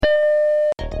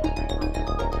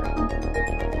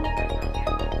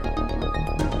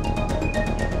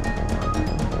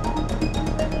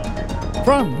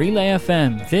From Relay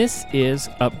FM, this is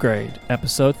Upgrade,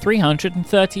 episode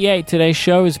 338. Today's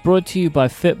show is brought to you by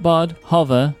Fitbod,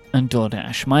 Hover, and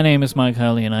DoorDash. My name is Mike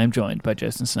Hurley, and I'm joined by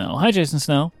Jason Snell. Hi, Jason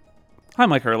Snell. Hi,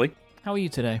 Mike Hurley. How are you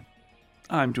today?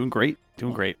 I'm doing great.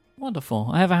 Wonderful.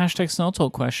 I have a hashtag Snell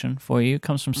Talk question for you. It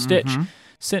comes from Stitch.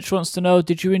 Stitch wants to know,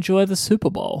 did you enjoy the Super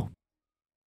Bowl?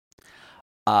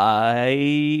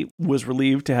 I was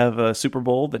relieved to have a Super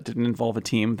Bowl that didn't involve a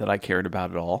team that I cared about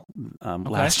at all.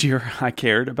 Last year, I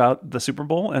cared about the Super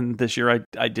Bowl, and this year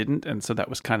I didn't, and so that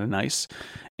was kind of nice.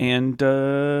 And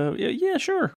yeah,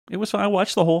 sure. It was fun. I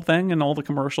watched the whole thing, and all the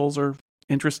commercials are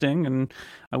interesting, and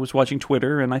I was watching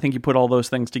Twitter, and I think you put all those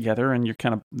things together, and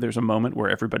there's a moment where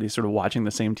everybody's sort of watching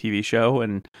the same TV show,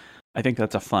 and I think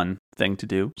that's a fun thing to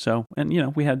do. So,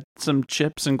 and we had some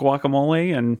chips and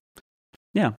guacamole, and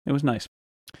yeah, it was nice.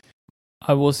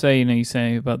 I will say, you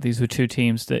say about these were two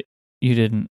teams that you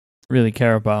didn't really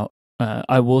care about.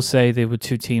 I will say they were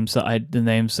two teams that the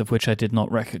names of which I did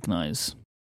not recognize.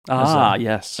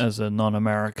 Yes. As a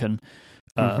non-American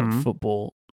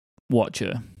football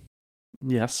watcher.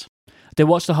 Yes. They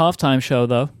watched the halftime show,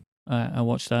 though. I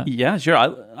watched that. Yeah, sure.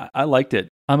 I liked it.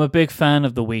 I'm a big fan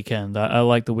of The Weeknd. I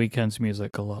like The Weeknd's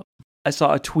music a lot. I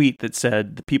saw a tweet that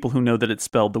said the people who know that it's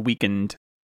spelled The Weeknd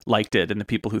liked it, and the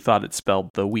people who thought it spelled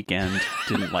The Weekend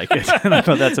didn't like it. And I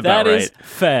thought that's about right. That is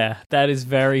fair. That is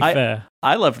very fair.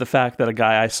 I love the fact that a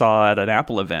guy I saw at an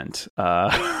Apple event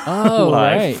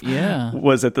right, yeah,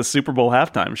 was at the Super Bowl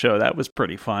halftime show. That was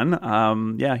pretty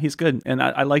fun. Yeah, he's good. And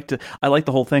I like the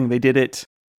whole thing. They did it.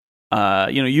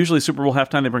 Usually Super Bowl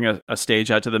halftime, they bring a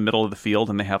stage out to the middle of the field,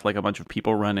 and they have like a bunch of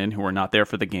people run in who are not there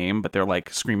for the game, but they're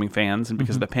like screaming fans. And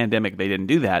because of the pandemic, they didn't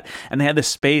do that. And they had this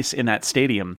space in that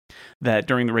stadium that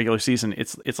during the regular season,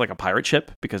 it's like a pirate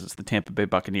ship because it's the Tampa Bay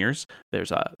Buccaneers.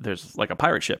 There's like a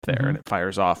pirate ship there, and it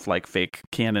fires off like fake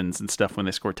cannons and stuff when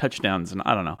they score touchdowns. And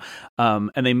I don't know.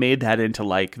 And they made that into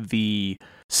like the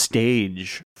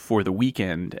stage for The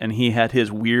Weeknd, and he had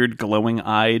his weird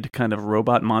glowing-eyed kind of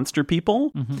robot monster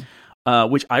people.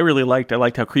 Which I really liked. I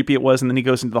liked how creepy it was, and then he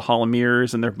goes into the Hall of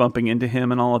Mirrors, and they're bumping into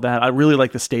him and all of that. I really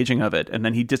liked the staging of it, and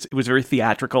then it was very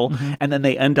theatrical, and then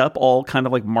they end up all kind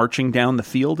of like marching down the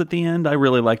field at the end. I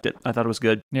really liked it. I thought it was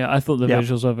good. Yeah, I thought the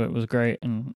visuals of it was great,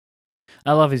 and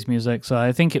I love his music, so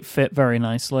I think it fit very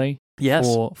nicely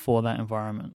for that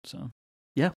environment. So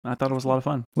yeah, I thought it was a lot of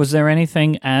fun. Was there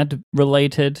anything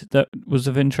ad-related that was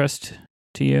of interest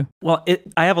to you? Well,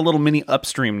 I have a little mini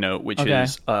upstream note, which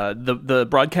is the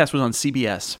broadcast was on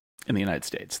CBS in the United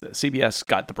States. The CBS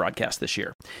got the broadcast this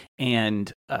year,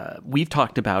 and we've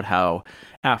talked about how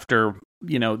after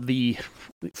the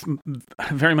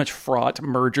very much fraught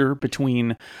remerger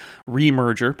between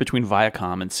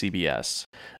Viacom and CBS,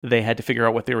 they had to figure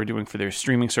out what they were doing for their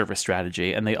streaming service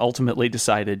strategy, and they ultimately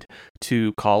decided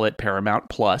to call it Paramount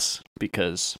Plus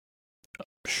because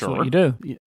sure, that's what you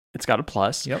do. It's got a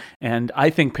plus. Yep. And I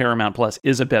think Paramount Plus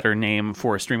is a better name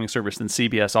for a streaming service than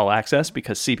CBS All Access,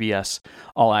 because CBS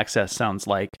All Access sounds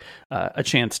like a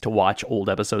chance to watch old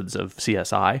episodes of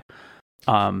CSI.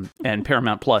 And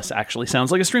Paramount Plus actually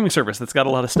sounds like a streaming service that's got a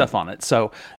lot of stuff on it.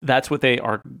 So that's what they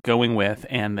are going with.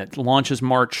 And it launches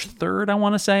March 3rd, I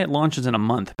want to say. It launches in a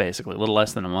month, basically, a little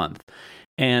less than a month.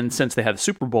 And since they had the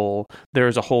Super Bowl,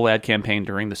 there's a whole ad campaign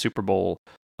during the Super Bowl.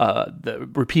 The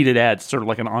repeated ads, sort of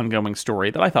like an ongoing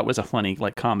story that I thought was a funny,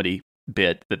 like, comedy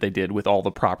bit that they did with all the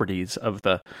properties of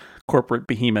the corporate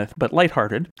behemoth, but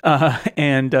lighthearted.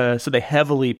 So they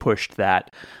heavily pushed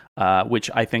that,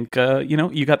 which I think,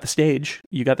 you got the stage,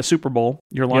 you got the Super Bowl,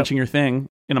 you're launching your thing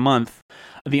in a month.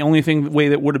 The only way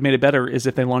that would have made it better is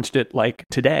if they launched it like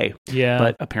today. Yeah.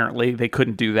 But apparently they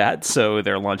couldn't do that, so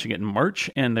they're launching it in March,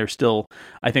 and I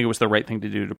think it was the right thing to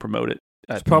do to promote it.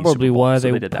 It's probably why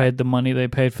they paid the money they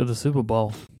paid for the Super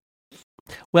Bowl.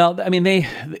 Well, I mean,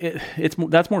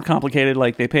 that's more complicated.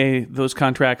 Like, they pay those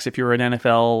contracts. If you're an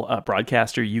NFL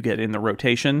broadcaster, you get in the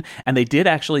rotation. And they did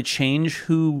actually change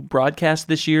who broadcast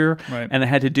this year. Right. And it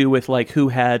had to do with like who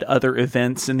had other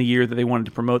events in the year that they wanted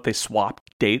to promote. They swapped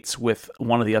dates with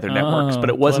one of the other networks, but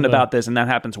it wasn't about this, and that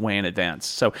happens way in advance.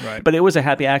 So, but it was a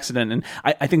happy accident. And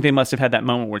I think they must have had that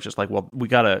moment where it's just like, well, we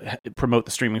got to promote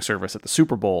the streaming service at the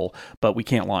Super Bowl, but we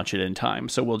can't launch it in time.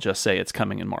 So we'll just say it's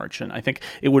coming in March. And I think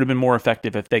it would have been more effective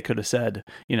if they could have said,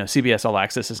 CBS All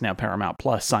Access is now Paramount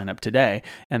Plus, sign up today.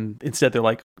 And instead they're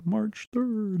like, March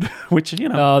 3rd, which,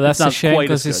 oh, that's a shame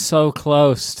because it's so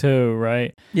close too,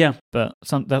 right? Yeah. But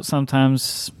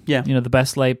sometimes, the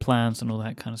best laid plans and all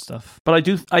that kind of stuff. But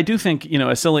I do think,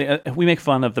 as silly, we make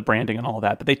fun of the branding and all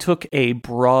that, but they took a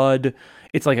broad,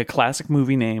 it's like a classic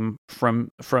movie name from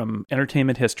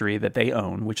entertainment history that they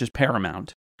own, which is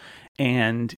Paramount.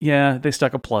 And yeah, they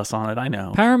stuck a plus on it. I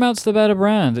know. Paramount's the better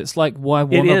brand. It's like why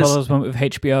Warner is. Brothers went with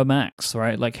HBO Max,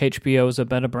 right? Like HBO is a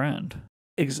better brand.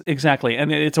 Exactly.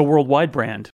 And it's a worldwide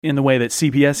brand in the way that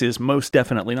CBS is most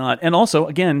definitely not. And also,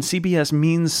 again, CBS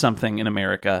means something in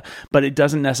America, but it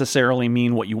doesn't necessarily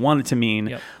mean what you want it to mean.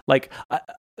 Yep. Like,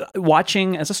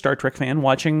 watching, as a Star Trek fan,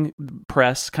 watching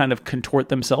press kind of contort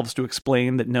themselves to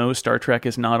explain that no, Star Trek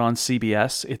is not on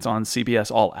CBS, it's on CBS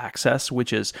All Access,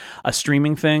 which is a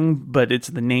streaming thing, but it's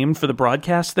the name for the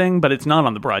broadcast thing, but it's not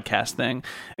on the broadcast thing,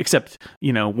 except,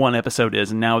 one episode is,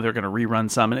 and now they're going to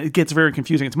rerun some, and it gets very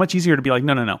confusing. It's much easier to be like,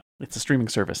 no, it's a streaming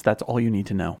service. That's all you need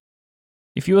to know.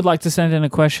 If you would like to send in a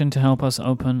question to help us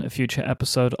open a future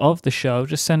episode of the show,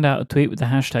 just send out a tweet with the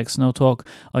hashtag SnowTalk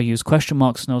or use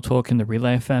 !SnowTalk in the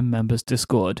Relay FM members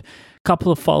Discord.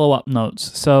 Couple of follow-up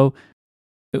notes. So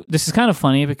this is kind of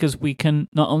funny because we can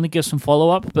not only give some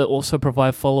follow-up, but also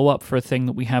provide follow-up for a thing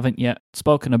that we haven't yet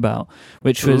spoken about,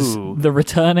 which was the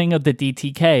returning of the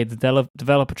DTK, the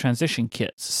developer transition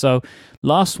kits. So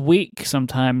last week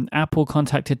sometime, Apple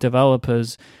contacted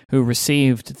developers who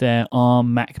received their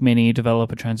ARM Mac Mini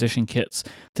developer transition kits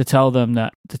to tell them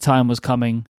that the time was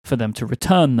coming for them to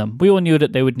return them. We all knew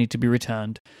that they would need to be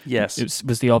returned. Yes. It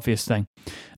was the obvious thing.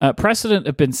 Precedent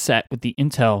had been set with the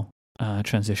Intel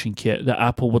transition kit that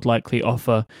Apple would likely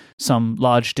offer some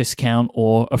large discount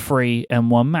or a free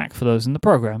M1 Mac for those in the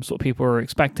program. So what people were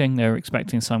expecting, they were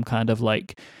expecting some kind of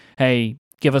like, hey,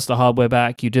 give us the hardware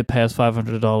back. You did pay us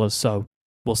 $500, so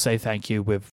we'll say thank you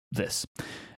with this.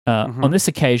 On this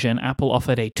occasion, Apple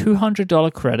offered a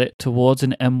 $200 credit towards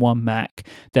an M1 Mac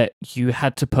that you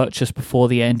had to purchase before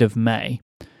the end of May.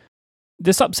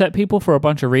 This upset people for a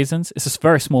bunch of reasons. It's a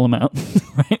very small amount,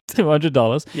 right?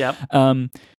 $200. Yep.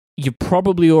 You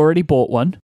probably already bought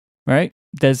one, right?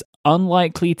 There's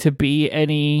unlikely to be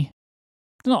any,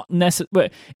 not necessarily,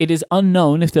 but it is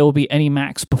unknown if there will be any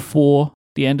Macs before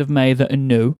the end of May that are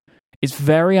new. It's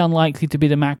very unlikely to be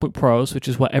the MacBook Pros, which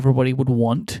is what everybody would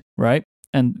want, right?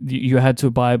 And you had to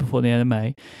buy before the end of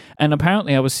May. And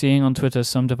apparently I was seeing on Twitter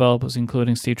some developers,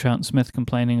 including Steve Troughton-Smith,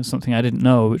 complaining of something I didn't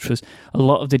know, which was a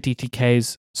lot of the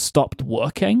DTKs stopped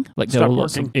working. Like there were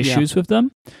lots of issues with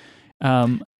them.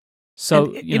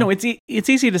 So, and, it's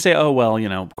easy to say, oh, well,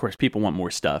 of course, people want more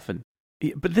stuff.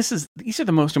 But these are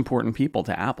the most important people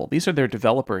to Apple. These are their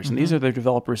developers, and these are their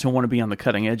developers who want to be on the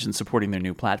cutting edge and supporting their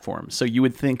new platforms. So you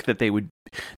would think that they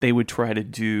would try to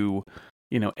do,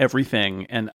 everything.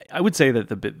 And I would say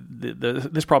that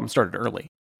this problem started early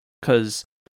because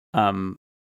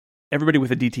everybody with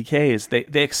the DTKs,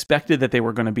 they expected that they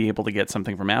were going to be able to get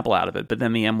something from Apple out of it, but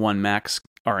then the M1 Macs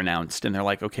are announced, and they're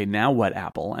like, okay, now what,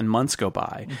 Apple? And months go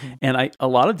by, and a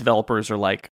lot of developers are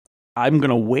like, I'm going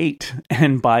to wait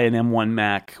and buy an M1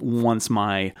 Mac once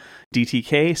my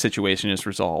DTK situation is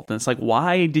resolved. And it's like,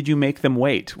 why did you make them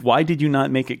wait? Why did you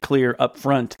not make it clear up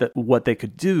front that what they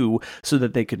could do so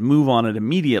that they could move on it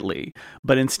immediately?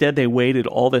 But instead they waited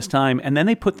all this time. And then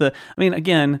they put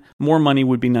again, more money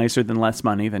would be nicer than less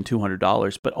money than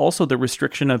 $200, but also the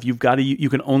restriction of you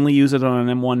can only use it on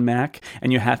an M1 Mac,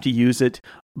 and you have to use it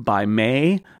by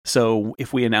May. So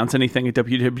if we announce anything at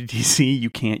WWDC, you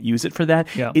can't use it for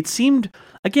that. Yeah. It seemed,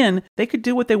 again, they could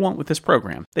do what they want with this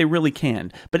program. They really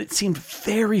can. But it seemed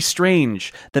very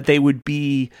strange that they would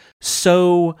be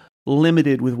so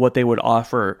limited with what they would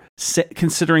offer,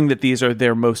 considering that these are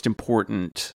their most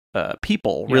important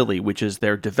people, really, which is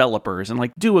their developers. And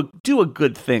like, do a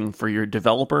good thing for your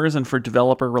developers and for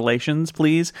developer relations,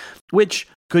 please. Which,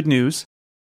 good news,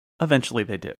 eventually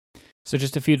they did. So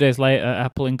just a few days later,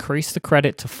 Apple increased the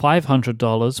credit to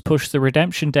 $500, pushed the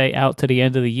redemption date out to the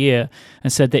end of the year,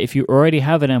 and said that if you already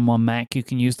have an M1 Mac, you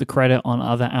can use the credit on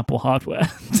other Apple hardware.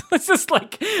 It's just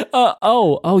like,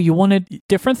 you wanted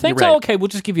different things? Right. Oh, okay, we'll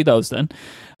just give you those then.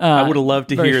 I would have loved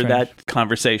to hear strange. that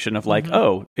conversation of like,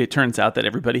 it turns out that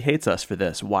everybody hates us for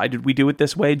this. Why did we do it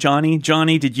this way, Johnny?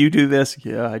 Johnny, did you do this?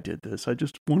 Yeah, I did this. I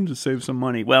just wanted to save some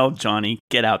money. Well, Johnny,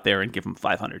 get out there and give them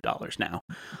 $500 now.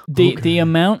 The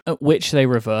amount at which they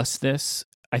reversed this,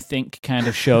 I think, kind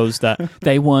of shows that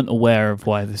they weren't aware of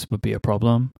why this would be a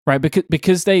problem, right?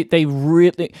 Because they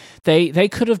really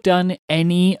could have done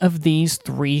any of these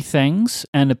three things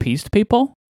and appeased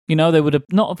people. They would have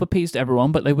not have appeased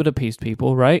everyone, but they would have appeased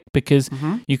people, right? Because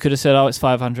you could have said, oh, it's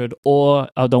 $500, or,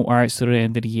 oh, don't worry, it's through the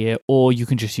end of the year, or you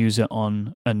can just use it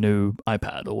on a new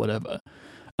iPad or whatever.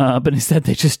 But instead,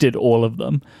 they just did all of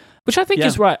them, which I think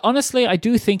is right. Honestly, I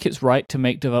do think it's right to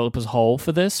make developers whole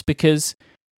for this, because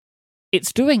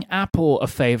it's doing Apple a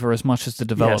favor as much as the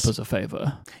developers a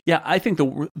favor. Yeah, I think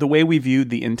the way we viewed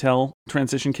the Intel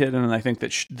transition kit, and I think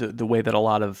that the way that a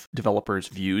lot of developers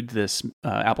viewed this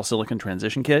Apple Silicon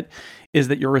transition kit, is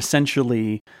that you're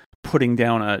essentially putting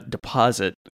down a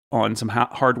deposit on some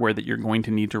hardware that you're going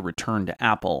to need to return to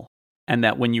Apple. And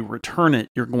that when you return it,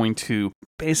 you're going to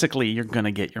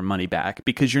get your money back,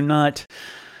 because you're not.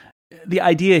 The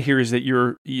idea here is that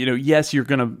yes, you're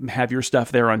going to have your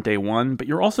stuff there on day one, but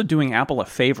you're also doing Apple a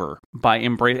favor by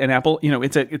embracing. And Apple,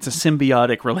 it's a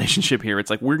symbiotic relationship here. It's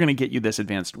like, we're going to get you this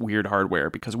advanced weird hardware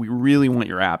because we really want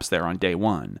your apps there on day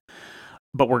one,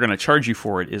 but we're going to charge you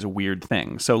for it is a weird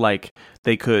thing. So like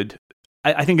they could.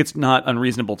 I think it's not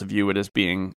unreasonable to view it as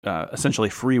being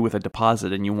essentially free with a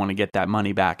deposit, and you want to get that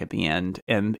money back at the end.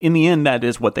 And in the end, that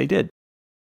is what they did.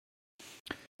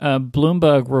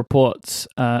 Bloomberg reports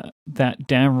that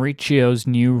Dan Riccio's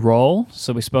new role,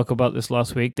 so we spoke about this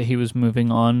last week, that he was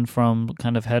moving on from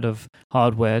kind of head of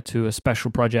hardware to a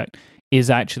special project, is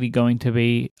actually going to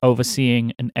be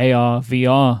overseeing an AR,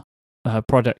 VR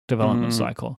product development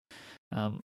cycle.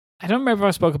 I don't remember if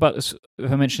I spoke about this,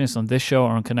 if I mentioned this on this show or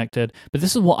on Connected, but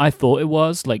this is what I thought it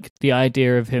was. Like, the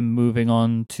idea of him moving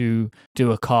on to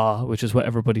do a car, which is what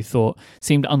everybody thought,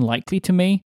 seemed unlikely to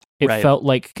me. It felt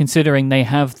like, considering they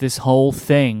have this whole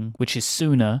thing, which is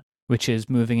sooner, which is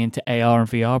moving into AR and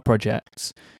VR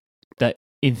projects, that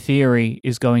in theory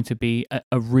is going to be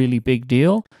a really big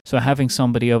deal. So having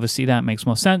somebody oversee that makes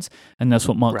more sense. And that's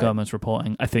what Mark Gurman's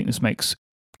reporting. I think this makes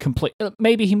complete.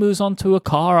 Maybe he moves on to a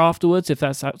car afterwards if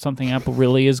that's something Apple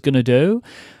really is going to do.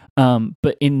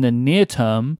 But in the near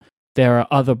term, there are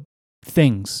other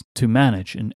things to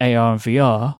manage, and AR and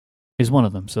VR is one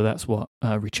of them. So that's what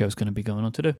Riccio's going to be going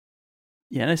on to do.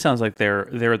 Yeah, and it sounds like they're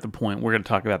at the point, we're going to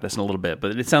talk about this in a little bit,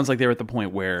 but it sounds like they're at the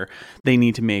point where they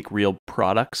need to make real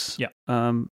products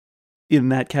in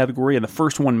that category. And the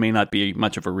first one may not be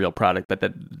much of a real product, but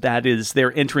that is,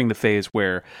 they're entering the phase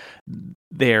where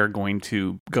they're going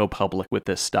to go public with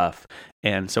this stuff.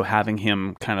 And so having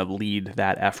him kind of lead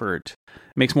that effort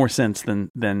makes more sense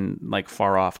than like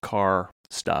far off car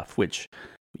stuff, which,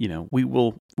 we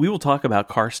will talk about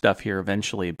car stuff here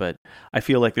eventually, but I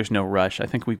feel like there's no rush. I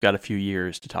think we've got a few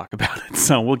years to talk about it,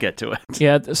 so we'll get to it.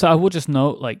 Yeah, so I will just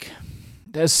note, like,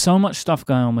 there's so much stuff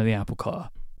going on with the Apple Car,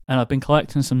 and I've been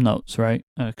collecting some notes, right?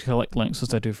 I collect links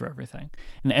as I do for everything.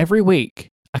 And every week,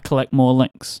 I collect more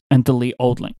links and delete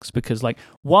old links, because, like,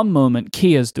 one moment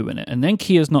Kia's doing it, and then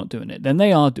Kia's not doing it, then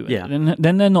they are doing it, and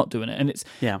then they're not doing it. And it's,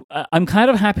 I'm kind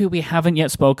of happy we haven't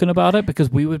yet spoken about it, because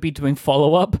we would be doing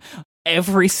follow-up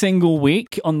every single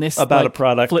week on this about a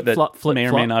product flip, that flop, may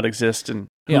or may not exist, and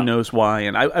who knows why.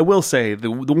 And I will say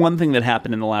the one thing that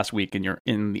happened in the last week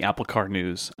in the Apple Car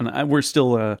news, and we're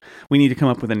still we need to come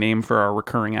up with a name for our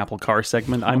recurring Apple Car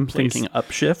segment. I'm thinking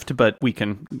Upshift, but we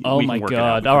can. Oh my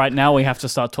god! All right, now we have to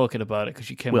start talking about it, because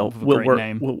you came up with a great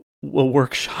name. We'll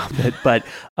workshop it. But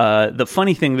the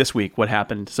funny thing this week, what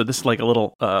happened? So this is like a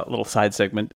little side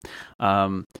segment.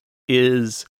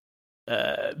 Is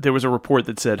there was a report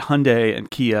that said Hyundai and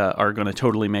Kia are going to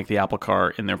totally make the Apple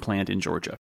Car in their plant in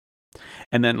Georgia.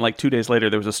 And then like 2 days later,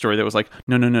 there was a story that was like,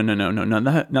 no,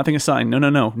 nothing is signed. No,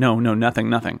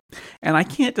 nothing. And I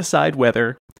can't decide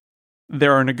whether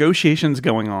there are negotiations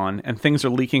going on and things are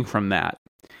leaking from that,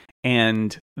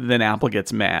 and then Apple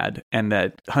gets mad, and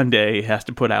that Hyundai has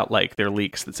to put out like their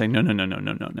leaks that say, no,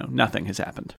 nothing has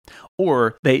happened.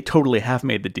 Or they totally have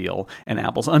made the deal, and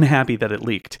Apple's unhappy that it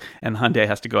leaked, and Hyundai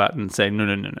has to go out and say,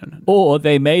 no. Or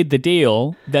they made the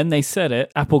deal, then they said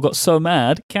it, Apple got so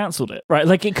mad, cancelled it, right?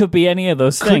 Like, it could be any of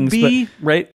those things. Could be,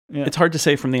 right? Yeah. It's hard to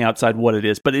say from the outside what it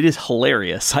is, but it is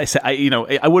hilarious.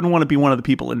 I wouldn't want to be one of the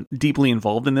people deeply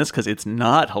involved in this, because it's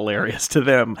not hilarious to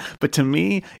them, but to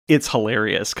me, it's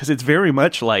hilarious, because it's very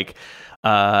much like,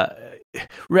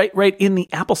 right in the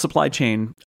Apple supply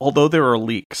chain. Although there are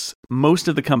leaks, most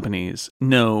of the companies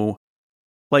know.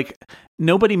 Like,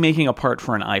 nobody making a part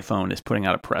for an iPhone is putting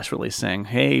out a press release saying,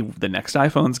 hey, the next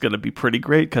iPhone's going to be pretty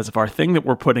great because of our thing that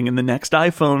we're putting in the next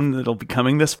iPhone that'll be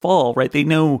coming this fall, right? They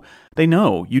know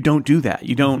you don't do that.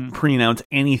 You don't pre-announce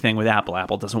anything with Apple.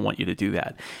 Apple doesn't want you to do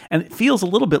that. And it feels a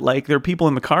little bit like there are people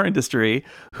in the car industry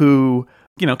who,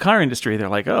 they're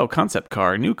like, oh, concept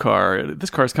car, new car, this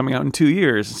car's coming out in 2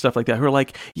 years and stuff like that, who are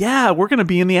like, yeah, we're going to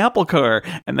be in the Apple Car.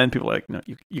 And then people are like, no,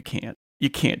 you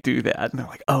can't do that. And they're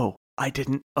like, oh, I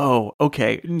didn't. Oh,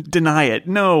 okay. Deny it.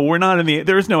 No, we're not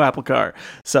there is no Apple Car.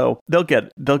 So they'll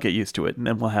get used to it, and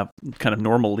then we'll have kind of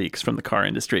normal leaks from the car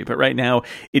industry. But right now,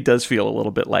 it does feel a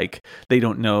little bit like they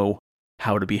don't know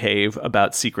how to behave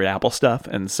about secret Apple stuff,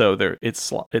 and so it's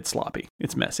sloppy,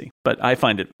 it's messy. But I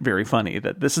find it very funny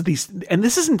that this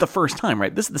isn't the first time,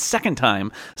 right? This is the second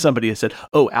time somebody has said,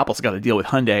 "Oh, Apple's got to deal with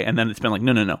Hyundai," and then it's been like,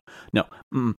 no,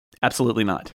 absolutely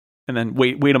not. And then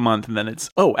wait a month, and then it's,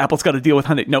 "Oh, Apple's got to deal with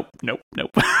Hyundai." Nope.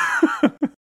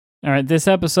 All right, this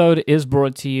episode is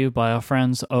brought to you by our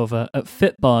friends over at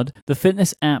Fitbod, the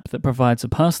fitness app that provides a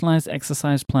personalized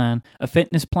exercise plan, a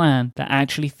fitness plan that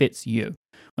actually fits you.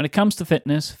 When it comes to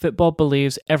fitness, Fitbod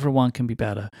believes everyone can be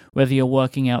better. Whether you're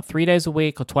working out 3 days a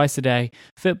week or twice a day,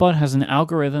 Fitbod has an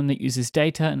algorithm that uses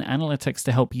data and analytics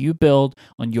to help you build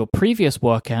on your previous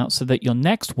workout so that your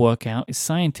next workout is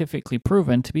scientifically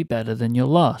proven to be better than your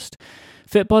last.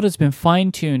 Fitbod has been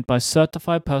fine-tuned by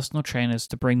certified personal trainers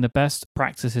to bring the best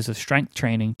practices of strength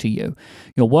training to you.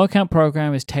 Your workout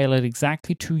program is tailored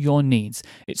exactly to your needs.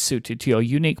 It's suited to your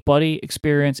unique body,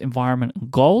 experience, environment,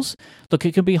 and goals. Look,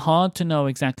 it can be hard to know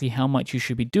exactly how much you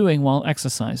should be doing while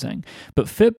exercising, but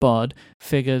Fitbod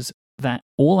figures that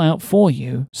all out for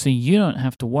you so you don't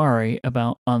have to worry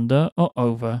about under or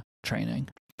over training.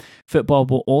 Fitbod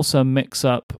will also mix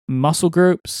up muscle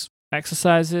groups,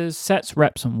 exercises, sets,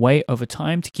 reps, and weight over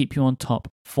time to keep you on top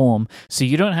form, so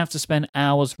you don't have to spend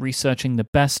hours researching the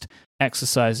best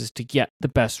exercises to get the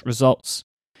best results.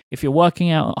 If you're working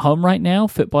out at home right now,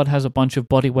 Fitbod has a bunch of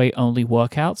bodyweight only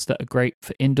workouts that are great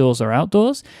for indoors or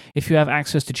outdoors. If you have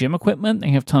access to gym equipment, they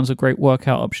have tons of great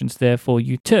workout options there for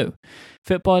you too.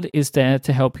 Fitbod is there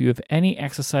to help you with any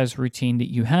exercise routine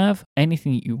that you have,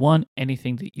 anything that you want,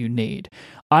 anything that you need.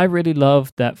 I really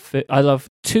love that. I love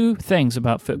two things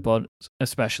about Fitbod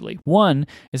especially. One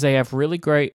is they have really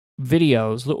great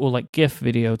videos, little like GIF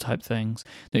video type things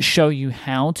that show you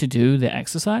how to do the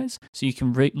exercise. So you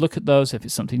can look at those. If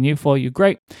it's something new for you,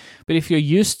 great. But if you're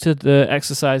used to the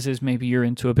exercises, maybe you're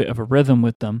into a bit of a rhythm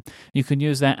with them, you can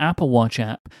use that Apple Watch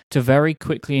app to very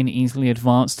quickly and easily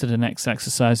advance to the next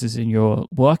exercises in your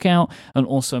workout, and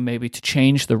also maybe to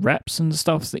change the reps and the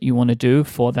stuff that you want to do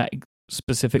for that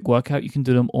specific workout. You can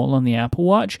do them all on the Apple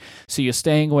Watch, so you're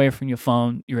staying away from your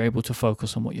phone. You're able to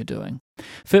focus on what you're doing.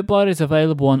 Fitbod is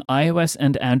available on iOS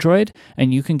and Android,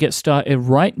 and you can get started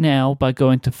right now by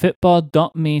going to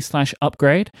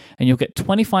fitbod.me/upgrade, and you'll get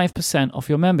 25% off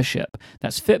your membership.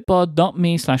 That's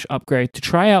fitbod.me/upgrade to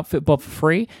try out Fitbod for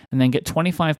free, and then get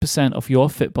 25% off your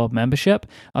Fitbod membership.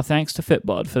 Our thanks to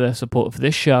Fitbod for their support of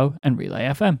this show and Relay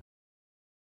FM.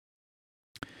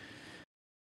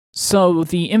 So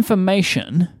the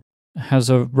information has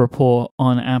a report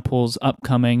on Apple's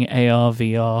upcoming AR,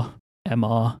 VR,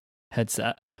 MR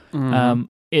headset.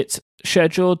 It's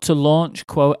scheduled to launch,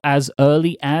 quote, as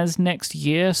early as next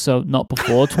year, so not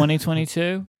before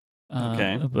 2022.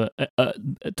 Okay. But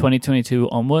 2022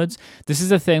 onwards. This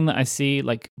is a thing that I see,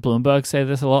 like Bloomberg say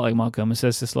this a lot, like Mark Gurman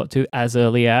says this a lot too, as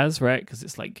early as, right? Because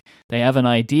it's like they have an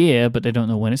idea, but they don't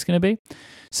know when it's going to be.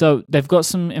 So they've got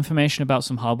some information about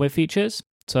some hardware features.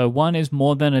 So one is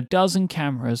more than a dozen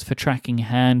cameras for tracking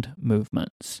hand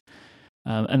movements.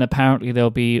 And apparently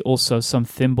there'll be also some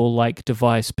thimble-like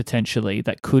device potentially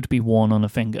that could be worn on a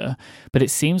finger. But it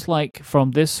seems like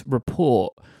from this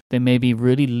report, they may be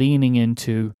really leaning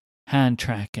into hand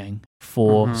tracking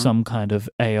for some kind of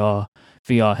AR,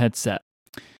 VR headset.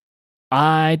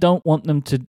 I don't want them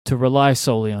to rely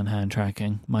solely on hand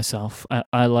tracking myself.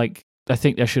 I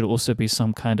think there should also be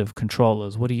some kind of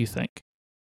controllers. What do you think?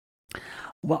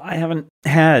 Well, I haven't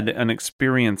had an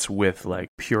experience with like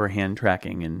pure hand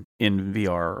tracking in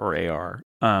VR or AR.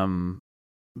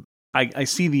 I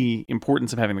see the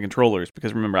importance of having the controllers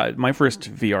because remember, my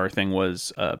first VR thing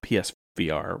was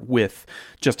PSVR with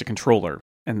just a controller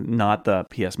and not the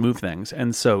PS Move things,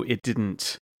 and so it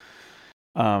didn't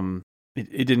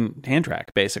it didn't hand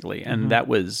track basically, and that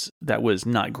was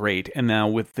not great. And now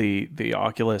with the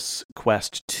Oculus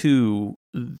Quest 2,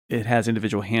 it has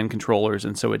individual hand controllers,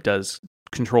 and so it does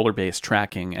controller-based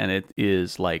tracking, and it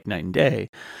is like night and day.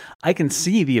 I can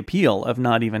see the appeal of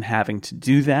not even having to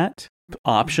do that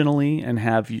optionally and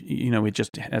have, it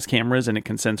just has cameras and it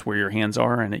can sense where your hands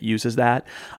are and it uses that.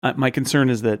 My concern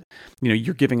is that,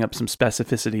 you're giving up some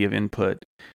specificity of input,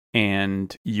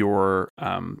 and you're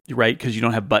right, because you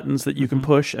don't have buttons that you can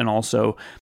push, and also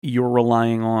you're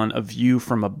relying on a view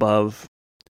from above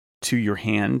to your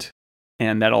hand.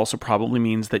 And that also probably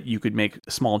means that you could make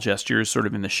small gestures sort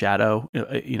of in the shadow,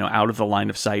 out of the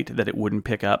line of sight that it wouldn't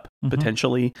pick up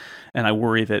potentially. And I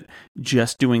worry that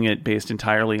just doing it based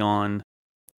entirely on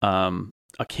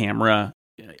a camera,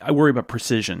 I worry about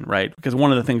precision, right? Because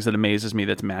one of the things that amazes me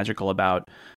that's magical about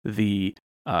the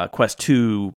Quest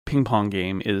 2 ping pong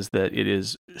game is that it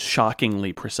is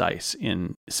shockingly precise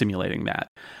in simulating that.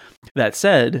 That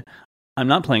said, I'm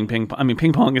not playing ping pong. I mean,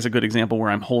 ping pong is a good example where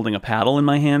I'm holding a paddle in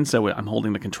my hand, so I'm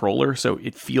holding the controller, so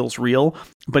it feels real.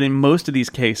 But in most of these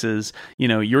cases,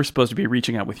 you're supposed to be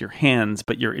reaching out with your hands,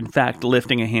 but you're in fact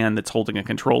lifting a hand that's holding a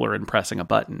controller and pressing a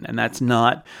button. And that's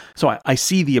not... So I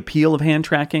see the appeal of hand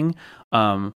tracking.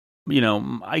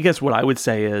 I guess what I would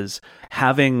say is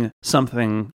having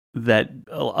something that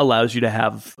allows you to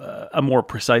have a more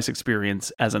precise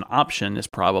experience as an option is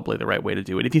probably the right way to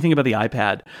do it. If you think about the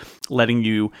iPad letting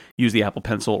you use the Apple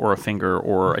Pencil or a finger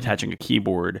or attaching a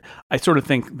keyboard, I sort of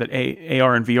think that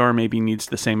AR and VR maybe needs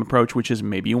the same approach, which is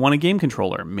maybe you want a game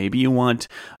controller, maybe you want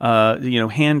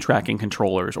hand tracking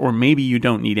controllers, or maybe you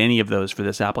don't need any of those for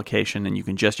this application and you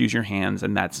can just use your hands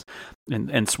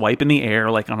and swipe in the air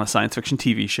like on a science fiction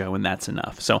TV show, and that's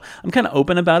enough. So I'm kind of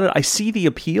open about it. I see the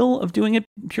appeal of doing it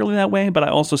purely that way, but I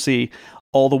also see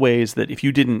all the ways that if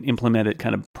you didn't implement it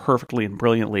kind of perfectly and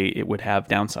brilliantly, it would have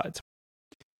downsides.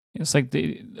 It's like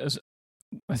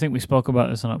I think we spoke about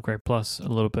this on Upgrade Plus a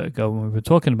little bit ago when we were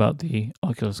talking about the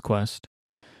Oculus Quest.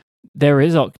 There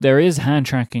is hand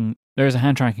tracking. There is a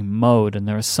hand tracking mode, and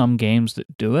there are some games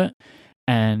that do it.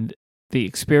 And the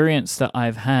experience that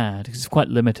I've had is quite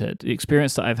limited. The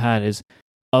experience that I've had is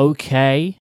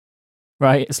okay.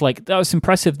 Right? It's like, that was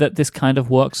impressive that this kind of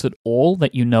works at all,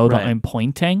 that that I'm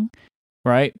pointing,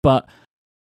 right? But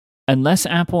unless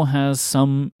Apple has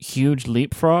some huge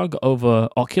leapfrog over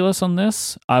Oculus on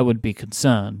this, I would be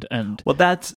concerned. And well,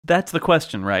 that's the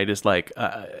question, right? Is like,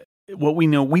 what we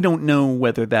know, we don't know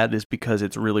whether that is because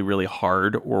it's really, really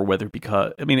hard, or whether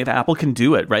because, I mean, if Apple can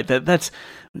do it, right? That's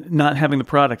not having the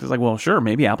product. It's like, well, sure,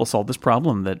 maybe Apple solved this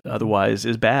problem that otherwise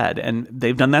is bad. And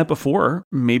they've done that before.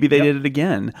 Maybe they did it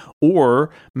again, or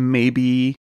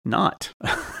maybe not.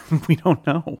 We don't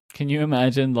know. Can you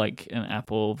imagine like an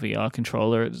Apple VR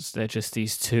controller? They're just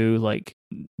these two like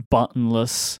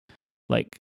buttonless,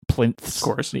 like plinths, of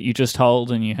course, that you just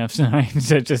hold, and you have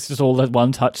to just all that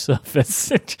one touch surface.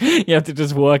 You have to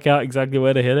just work out exactly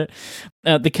where to hit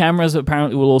it. The cameras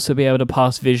apparently will also be able to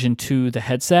pass vision to the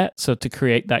headset, so to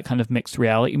create that kind of mixed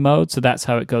reality mode. So that's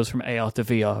how it goes from AR to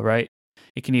VR, right?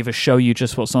 It can either show you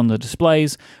just what's on the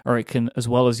displays, or it can, as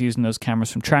well as using those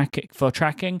cameras for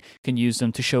tracking, can use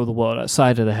them to show the world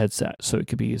outside of the headset. So it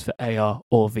could be used for AR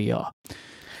or VR.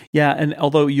 Yeah, and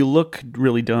although you look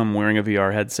really dumb wearing a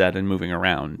VR headset and moving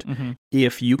around,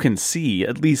 if you can see,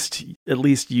 at least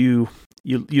you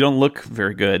don't look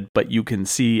very good, but you can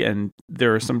see, and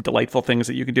there are some delightful things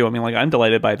that you can do. I mean, like, I'm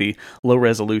delighted by the low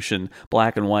resolution,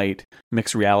 black and white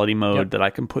mixed reality mode that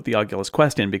I can put the Oculus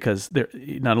Quest in, because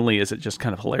not only is it just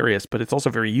kind of hilarious, but it's also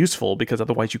very useful, because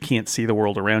otherwise you can't see the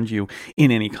world around you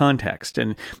in any context.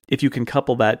 And if you can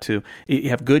couple that to, you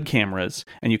have good cameras,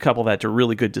 and you couple that to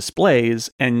really good displays,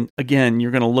 and again,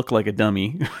 you're going to look like a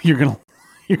dummy. You're going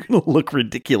to look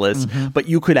ridiculous, but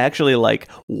you could actually like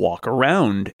walk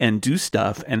around and do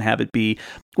stuff and have it be,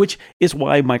 which is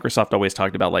why Microsoft always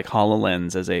talked about like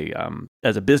HoloLens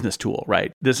as a business tool,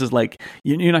 right? This is like,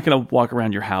 you're not going to walk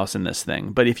around your house in this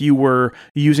thing, but if you were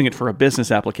using it for a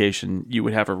business application, you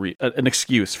would have an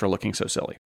excuse for looking so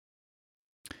silly.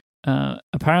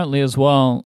 Apparently as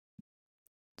well,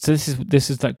 so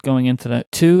this is like going into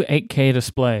that 2 8K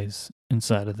displays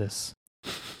inside of this,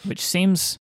 which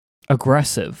seems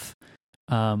aggressive.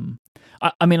 I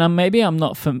mean, maybe I'm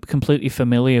not completely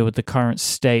familiar with the current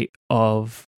state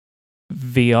of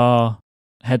VR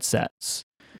headsets,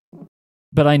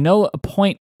 but I know at a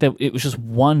point that it was just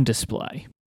one display,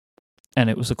 and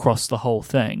it was across the whole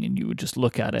thing, and you would just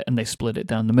look at it, and they split it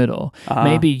down the middle.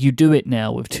 Maybe you do it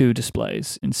now with 2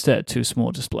 displays instead, 2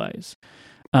 small displays.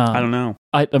 I don't know.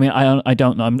 I mean, I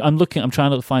don't know. I'm looking. I'm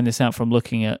trying to find this out from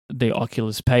looking at the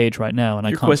Oculus page right now, and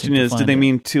Your I can't. Question is, do they it.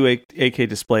 mean 2 8K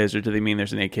displays, or do they mean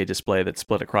there's an 8K display that's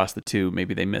split across the 2?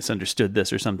 Maybe they misunderstood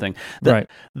this or something. Right.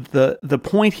 The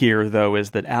point here, though, is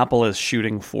that Apple is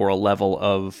shooting for a level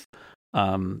of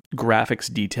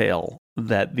graphics detail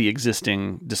that the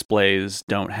existing displays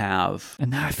don't have.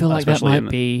 And I feel like that might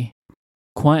be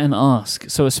quite an ask.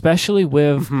 So especially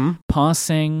with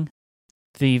passing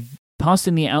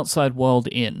the outside world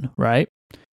in, right?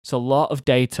 It's a lot of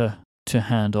data to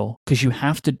handle, because you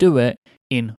have to do it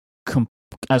in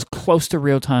as close to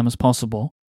real time as possible,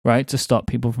 right? To stop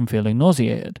people from feeling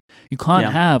nauseated. You can't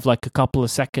have like a couple of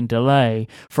second delay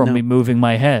from me moving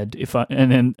my head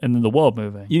and then the world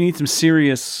moving. You need some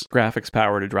serious graphics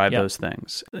power to drive those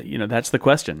things. That's the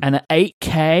question. And at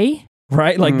 8K,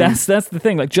 right? Like that's the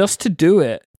thing. Like, just to do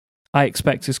it, I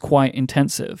expect is quite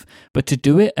intensive, but to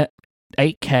do it at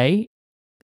 8K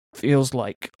feels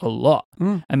like a lot.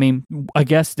 I mean, I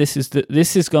guess this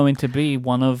is going to be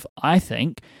one of, I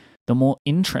think, the more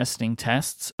interesting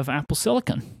tests of Apple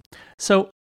Silicon. So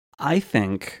I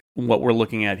think what we're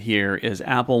looking at here is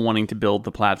Apple wanting to build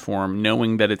the platform,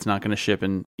 knowing that it's not going to ship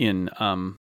in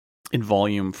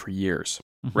volume for years,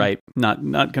 right? Not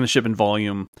going to ship in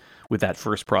volume with that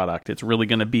first product. It's really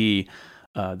going to be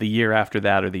the year after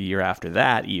that, or the year after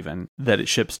that, even, that it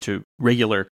ships to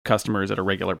regular customers at a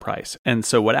regular price. And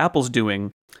so what Apple's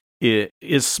doing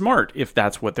is smart, if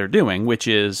that's what they're doing, which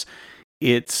is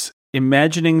it's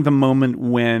imagining the moment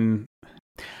when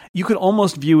you could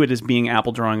almost view it as being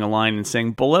Apple drawing a line and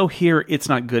saying, below here, it's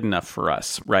not good enough for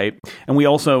us, right? And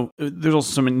there's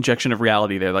also some injection of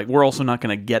reality there. Like, we're also not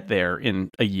going to get there in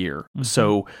a year.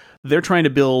 So they're trying to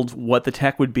build what the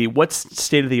tech would be, what's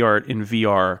state of the art in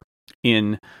VR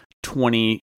in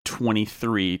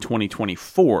 2023,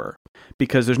 2024,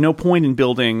 because there's no point in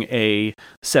building a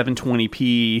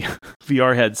 720p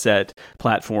VR headset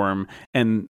platform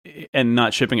and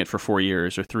not shipping it for 4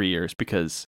 years or 3 years,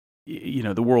 because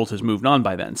the world has moved on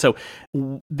by then. So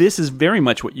this is very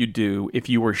much what you do if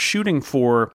you were shooting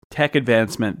for tech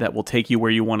advancement that will take you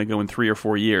where you want to go in 3 or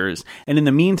 4 years. And in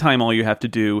the meantime, all you have to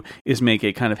do is make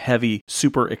a kind of heavy,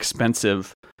 super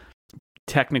expensive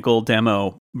technical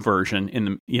demo version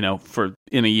in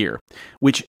a year,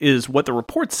 which is what the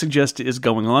reports suggest is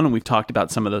going on. And we've talked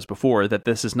about some of those before, that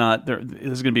this is going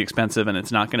to be expensive, and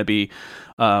it's not going to be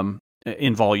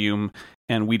in volume,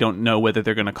 and we don't know whether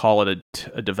they're going to call it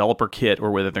a developer kit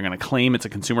or whether they're going to claim it's a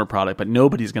consumer product, but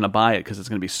nobody's going to buy it because it's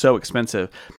going to be so expensive.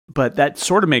 But that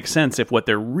sort of makes sense if what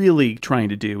they're really trying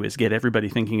to do is get everybody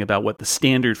thinking about what the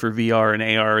standard for VR and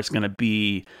AR is going to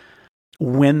be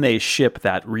when they ship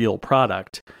that real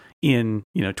product in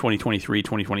 2023,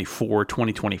 2024,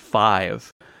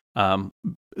 2025.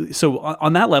 So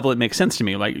on that level, it makes sense to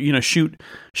me. Like,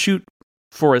 shoot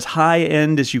for as high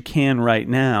end as you can right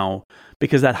now,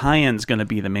 because that high end is going to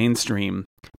be the mainstream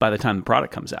by the time the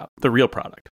product comes out, the real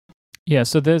product. Yeah,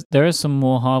 so there is some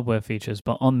more hardware features,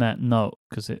 but on that note,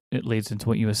 because it leads into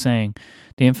what you were saying,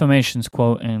 the information's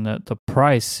quoting that the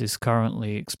price is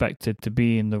currently expected to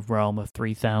be in the realm of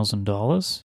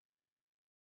 $3,000,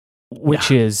 which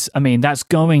is, that's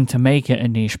going to make it a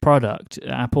niche product.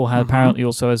 Apple apparently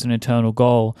also has an internal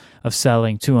goal of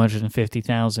selling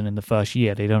 250,000 in the first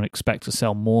year. They don't expect to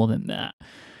sell more than that.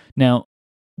 Now,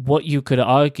 what you could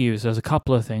argue is there's a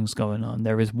couple of things going on.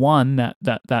 There is one,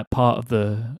 that part of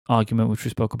the argument which we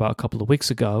spoke about a couple of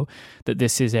weeks ago, that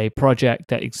this is a project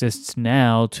that exists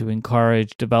now to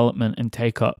encourage development and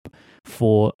take up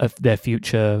for their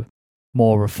future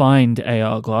more refined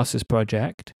AR glasses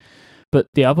project. But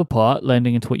the other part,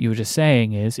 lending into what you were just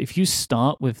saying, is if you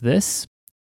start with this,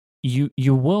 you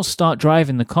will start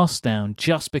driving the cost down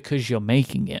just because you're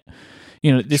making it.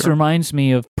 This reminds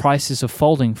me of prices of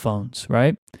folding phones,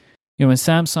 right? When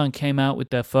Samsung came out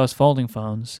with their first folding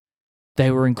phones, they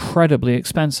were incredibly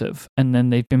expensive. And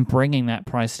then they've been bringing that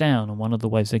price down. And one of the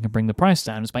ways they can bring the price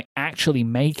down is by actually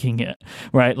making it,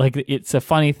 right? Like, it's a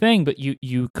funny thing, but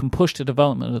you can push the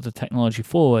development of the technology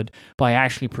forward by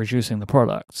actually producing the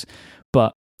products.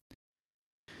 But,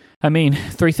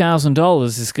 $3,000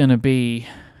 is going to be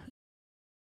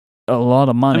a lot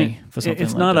of money for something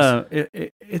it's like not this.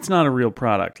 It's not a real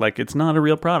product. Like, it's not a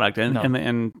real product.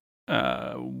 And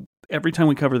every time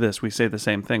we cover this, we say the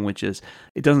same thing, which is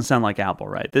it doesn't sound like Apple,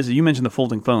 right? You mentioned the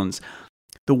folding phones.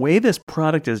 The way this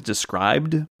product is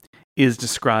described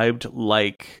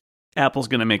like Apple's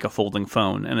going to make a folding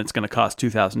phone and it's going to cost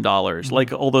 $2,000,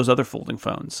 like all those other folding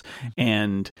phones.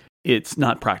 And it's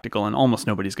not practical, and almost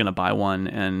nobody's going to buy one,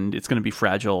 and it's going to be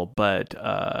fragile, but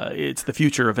it's the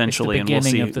future eventually, and we'll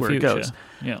see where it goes.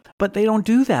 Yeah. But they don't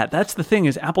do that. That's the thing,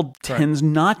 is Apple tends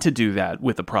not to do that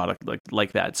with a product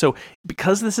like that. So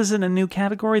because this isn't a new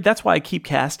category, that's why I keep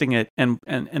casting it, and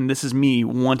this is me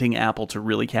wanting Apple to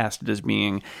really cast it as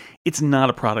being, it's not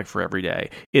a product for every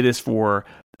day. It is for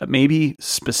maybe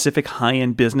specific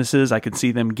high-end businesses. I could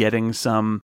see them getting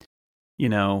some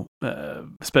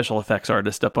special effects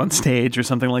artist up on stage or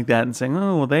something like that and saying,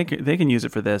 oh, well, they can use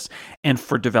it for this. And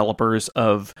for developers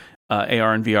of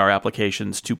AR and VR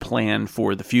applications to plan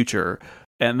for the future.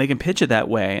 And they can pitch it that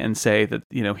way and say that,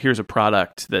 here's a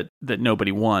product that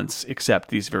nobody wants except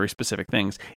these very specific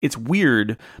things. It's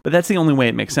weird, but that's the only way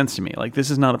it makes sense to me. Like, this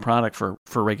is not a product for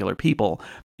regular people.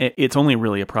 It's only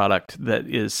really a product that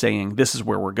is saying, this is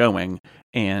where we're going,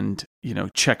 and,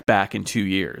 check back in 2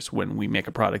 years when we make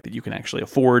a product that you can actually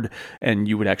afford and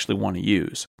you would actually want to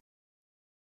use.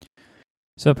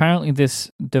 So apparently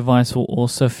this device will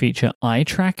also feature eye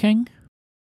tracking.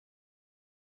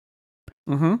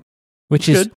 Which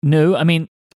is new.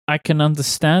 I can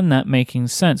understand that making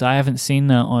sense. I haven't seen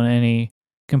that on any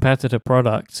competitor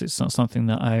products. It's not something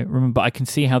that I remember. I can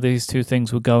see how these two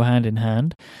things would go hand in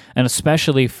hand, and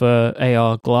especially for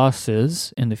AR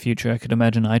glasses in the future, I could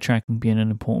imagine eye tracking being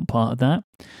an important part of that.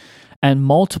 And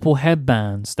multiple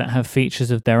headbands that have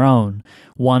features of their own.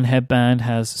 One headband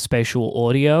has spatial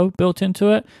audio built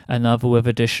into it, another with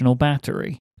additional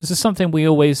battery. This is something we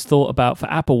always thought about for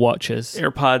Apple Watches.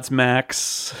 AirPods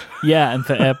Max. Yeah, and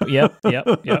for yep.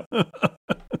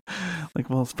 Like,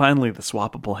 well, finally the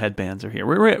swappable headbands are here.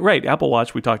 Right. Apple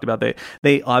Watch, we talked about.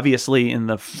 They obviously, in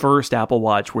the first Apple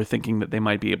Watch, were thinking that they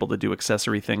might be able to do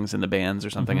accessory things in the bands or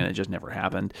something, and it just never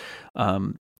happened.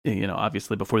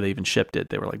 Obviously before they even shipped it,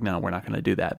 they were like, no, we're not going to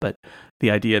do that. But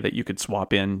the idea that you could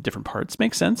swap in different parts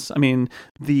makes sense. I mean,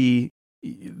 the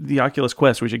Oculus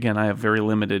Quest, which again, I have very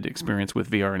limited experience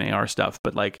with VR and AR stuff,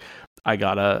 but like I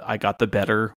got the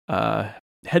better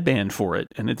headband for it,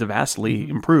 and it's vastly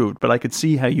improved. But I could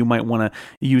see how you might want to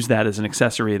use that as an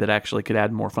accessory that actually could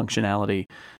add more functionality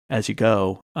as you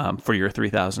go for your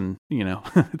 $3,000.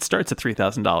 It starts at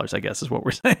 $3,000, I guess, is what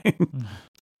we're saying.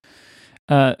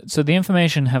 So the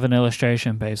information have an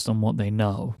illustration based on what they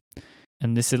know.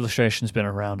 And this illustration's been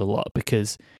around a lot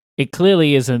because it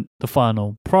clearly isn't the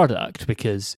final product,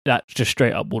 because that just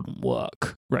straight up wouldn't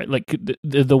work, right? Like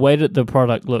the way that the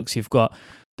product looks, you've got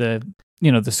the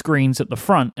screens at the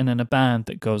front and then a band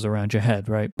that goes around your head,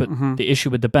 right? But the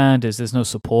issue with the band is there's no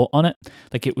support on it.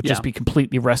 Like it would just be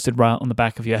completely rested right on the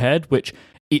back of your head, which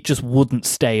it just wouldn't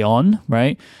stay on,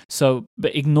 right? So,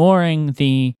 but ignoring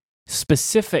the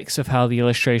specifics of how the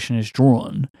illustration is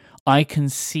drawn, I can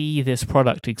see this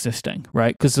product existing,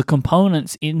 right? Because the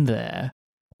components in there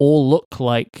all look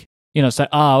like, it's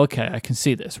like, okay, I can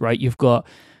see this, right? You've got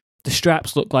the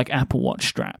straps look like Apple Watch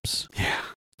straps. Yeah.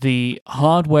 The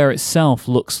hardware itself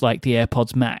looks like the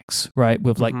AirPods Max, right?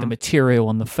 With like the material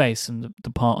on the face and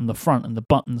the part on the front and the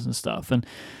buttons and stuff. And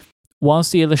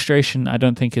whilst the illustration I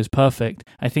don't think is perfect,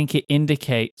 I think it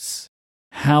indicates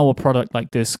how a product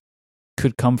like this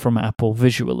could come from Apple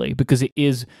visually, because it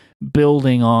is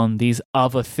building on these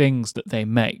other things that they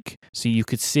make. So you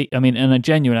could see, I mean, in a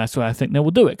genuine, that's why I think they will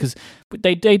do it, because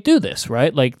they do this,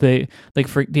 right? Like for the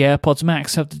AirPods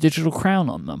Max have the digital crown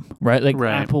on them, right? Like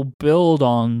Apple build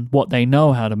on what they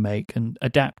know how to make and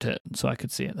adapt it. So I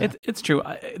could see it there. It's true.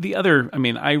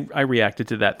 I reacted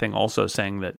to that thing also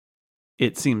saying that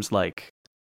it seems like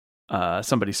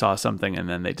somebody saw something and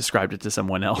then they described it to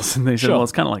someone else and they said, well,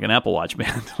 it's kind of like an Apple Watch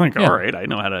band. Like, all right, I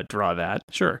know how to draw that.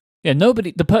 Sure. Yeah,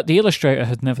 the illustrator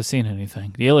had never seen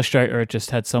anything. The illustrator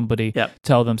just had somebody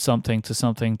tell them something to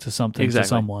something to something to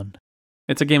someone.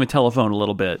 It's a game of telephone a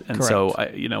little bit. And so,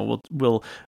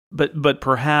 but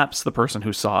perhaps the person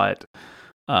who saw it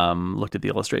looked at the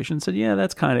illustration and said, yeah,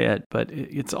 that's kind of it. But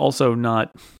it's also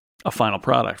not a final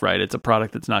product, right? It's a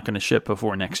product that's not going to ship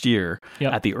before next year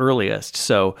at the earliest.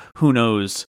 So who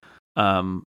knows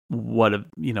what of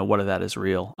that is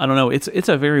real? I don't know. It's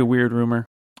a very weird rumor.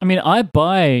 I mean, I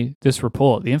buy this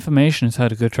report. The information has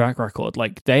had a good track record.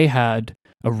 Like they had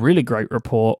a really great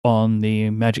report on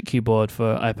the Magic Keyboard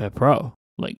for iPad Pro.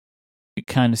 Like it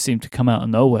kind of seemed to come out of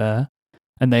nowhere,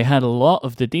 and they had a lot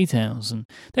of the details, and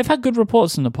they've had good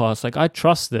reports in the past. Like I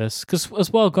trust this because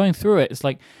as well, going through it, it's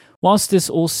like, whilst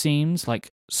this all seems like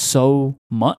so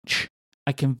much,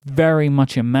 I can very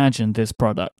much imagine this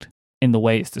product in the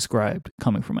way it's described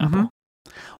coming from Apple.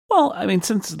 Well, I mean,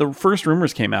 since the first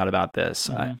rumors came out about this,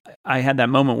 I had that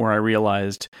moment where I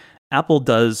realized Apple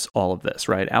does all of this,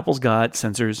 right? Apple's got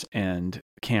sensors and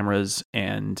cameras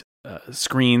and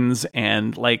screens,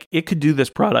 and like it could do this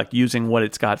product using what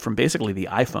it's got from basically the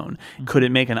iPhone. Could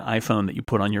it make an iPhone that you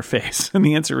put on your face? And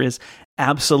the answer is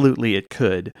absolutely it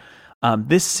could.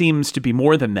 This seems to be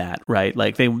more than that, right?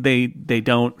 Like they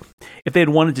don't, if they had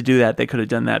wanted to do that, they could have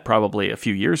done that probably a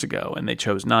few years ago, and they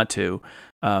chose not to.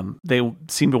 They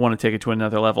seem to want to take it to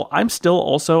another level. I'm still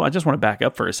also, I just want to back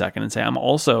up for a second and say I'm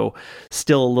also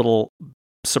still a little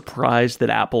surprised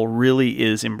that Apple really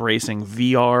is embracing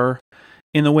VR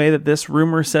in the way that this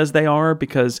rumor says they are,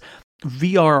 because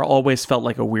VR always felt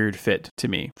like a weird fit to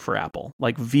me for Apple.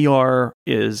 Like VR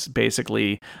is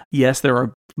basically, yes, there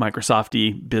are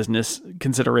Microsoft-y business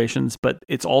considerations, but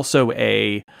it's also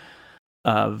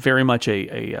very much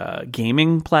a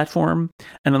gaming platform.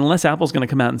 And unless Apple's going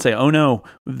to come out and say, oh no,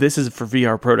 this is for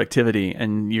VR productivity,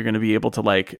 and you're going to be able to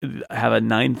like have a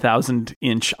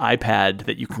 9,000-inch iPad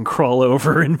that you can crawl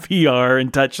over in VR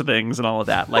and touch things and all of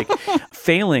that, like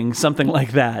failing something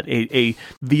like that, a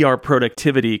VR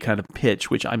productivity kind of pitch,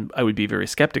 which I would be very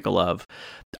skeptical of.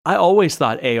 I always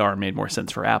thought AR made more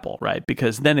sense for Apple, right?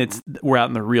 Because then we're out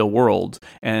in the real world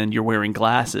and you're wearing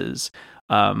glasses.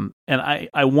 And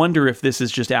I wonder if this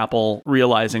is just Apple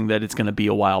realizing that it's going to be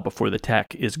a while before the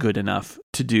tech is good enough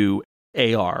to do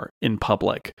AR in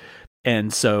public.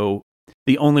 And so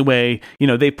the only way,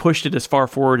 they pushed it as far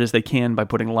forward as they can by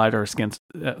putting LiDAR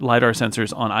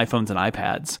sensors on iPhones and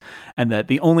iPads. And that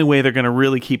the only way they're going to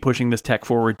really keep pushing this tech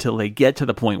forward till they get to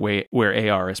the point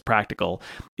where AR is practical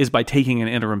is by taking an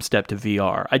interim step to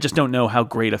VR. I just don't know how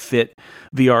great a fit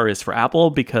VR is for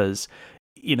Apple because,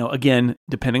 again,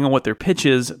 depending on what their pitch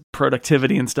is,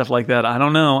 productivity and stuff like that, I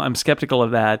don't know. I'm skeptical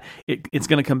of that. It's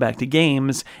going to come back to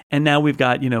games. And now we've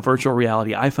got, virtual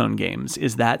reality iPhone games.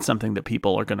 Is that something that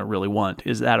people are going to really want?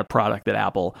 Is that a product that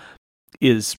Apple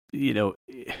is,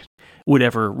 would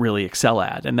ever really excel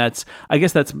at? And I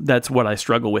guess that's what I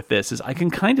struggle with this is I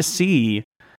can kind of see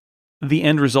the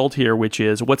end result here, which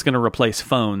is what's going to replace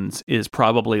phones is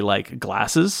probably like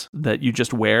glasses that you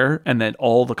just wear and that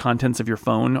all the contents of your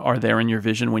phone are there in your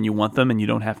vision when you want them and you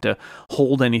don't have to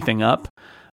hold anything up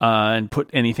and put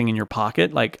anything in your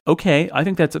pocket. Like, okay, I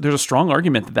think there's a strong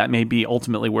argument that may be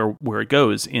ultimately where it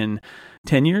goes in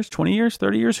 10 years, 20 years,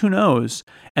 30 years, who knows?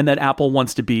 And that Apple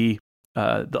wants to be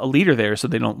a leader there so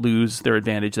they don't lose their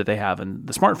advantage that they have in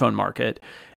the smartphone market.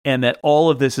 And that all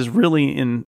of this is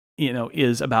really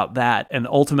is about that. And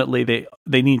ultimately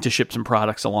they need to ship some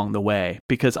products along the way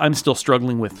because I'm still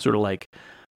struggling with sort of like,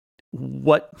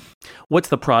 what's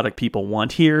the product people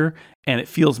want here? And it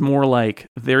feels more like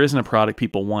there isn't a product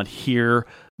people want here,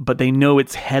 but they know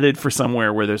it's headed for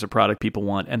somewhere where there's a product people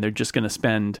want. And they're just going to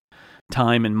spend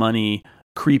time and money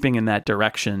creeping in that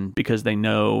direction because they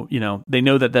know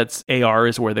that that's AR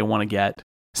is where they want to get.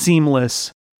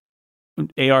 Seamless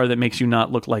AR that makes you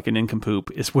not look like an nincompoop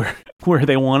is where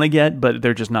they want to get, but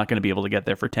they're just not going to be able to get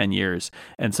there for 10 years.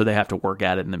 And so they have to work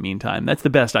at it in the meantime. That's the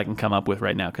best I can come up with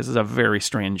right now because it's a very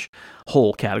strange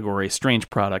whole category, strange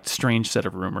product, strange set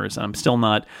of rumors. I'm still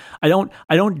not, I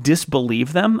don't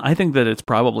disbelieve them. I think that it's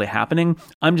probably happening.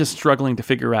 I'm just struggling to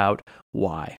figure out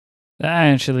why. That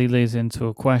actually leads into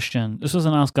a question. This was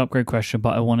an Ask Upgrade question,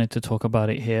 but I wanted to talk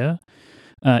about it here.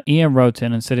 Ian wrote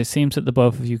in and said, it seems that the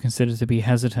both of you consider to be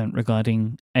hesitant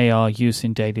regarding AR use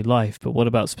in daily life, but what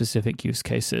about specific use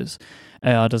cases?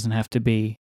 AR doesn't have to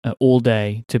be all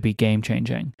day to be game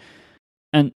changing.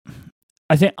 And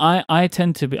I think I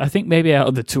tend to be, I think maybe out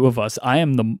of the two of us, I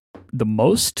am the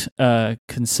most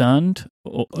concerned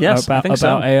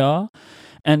about AR.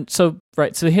 And so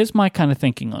here's my kind of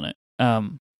thinking on it.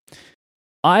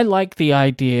 I like the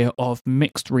idea of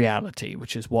mixed reality,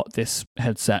 which is what this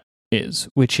headset is,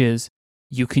 which is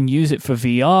you can use it for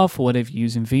VR, for whatever you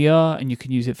use in VR, and you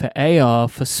can use it for AR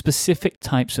for specific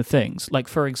types of things. Like,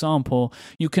 for example,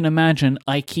 you can imagine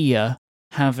IKEA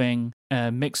having a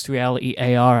mixed reality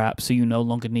AR app so you no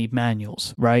longer need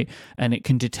manuals, right? And it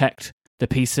can detect the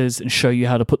pieces and show you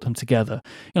how to put them together.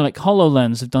 Like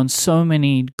HoloLens have done so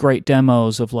many great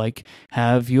demos of like,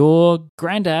 have your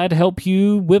granddad help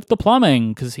you with the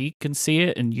plumbing because he can see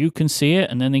it and you can see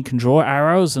it, and then they can draw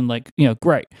arrows and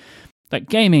great. Like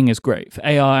gaming is great for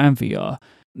AR and VR.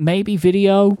 Maybe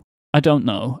video, I don't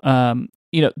know.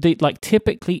 They like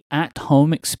typically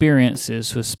at-home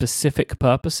experiences for specific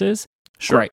purposes.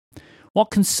 Sure. Great. What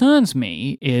concerns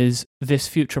me is this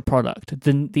future product,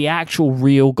 the actual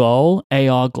real goal,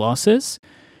 AR glasses,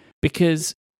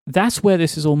 because that's where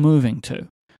this is all moving to.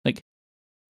 Like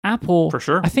Apple, for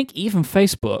sure. I think even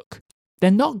Facebook,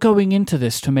 they're not going into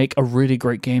this to make a really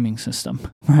great gaming system,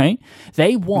 right?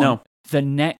 They want the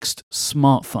next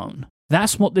smartphone.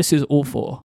 That's what this is all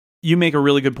for. You make a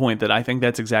really good point that I think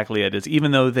that's exactly it. Is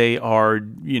even though they are,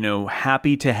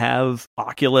 happy to have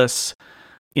Oculus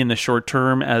in the short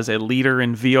term as a leader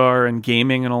in VR and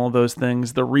gaming and all of those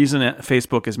things, the reason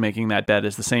Facebook is making that bet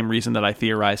is the same reason that I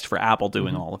theorized for Apple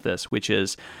doing all of this, which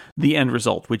is the end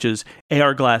result, which is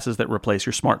AR glasses that replace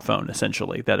your smartphone,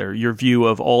 essentially, that are your view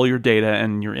of all your data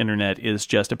and your internet is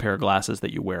just a pair of glasses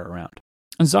that you wear around.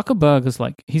 And Zuckerberg is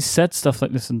he's said stuff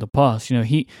like this in the past.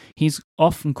 He's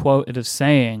often quoted as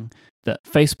saying that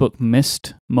Facebook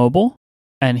missed mobile,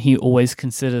 and he always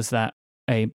considers that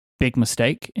a big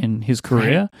mistake in his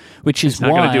career, which is why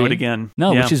he's not going to do it again.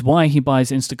 No, which is why he buys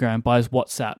Instagram, buys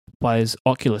WhatsApp, buys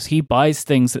Oculus. He buys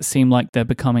things that seem like they're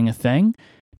becoming a thing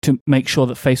to make sure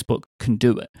that Facebook can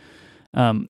do it.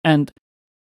 And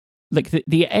like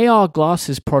the AR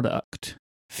glasses product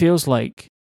feels like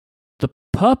the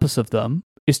purpose of them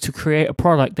is to create a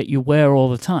product that you wear all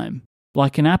the time,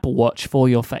 like an Apple Watch for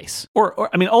your face. Or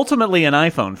ultimately an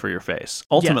iPhone for your face.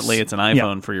 Ultimately, yes. It's an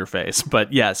iPhone for your face.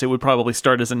 But yes, it would probably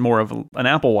start as more of an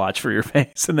Apple Watch for your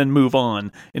face and then move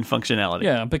on in functionality.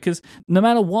 Yeah, because no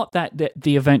matter what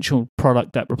the eventual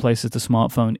product that replaces the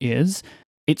smartphone is,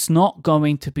 it's not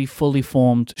going to be fully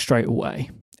formed straight away.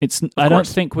 I don't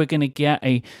think we're going to get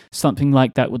something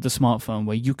like that with the smartphone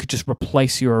where you could just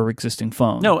replace your existing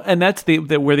phone. No, and that's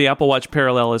where the Apple Watch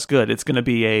parallel is good. It's going to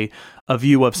be a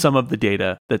view of some of the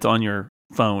data that's on your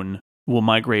phone will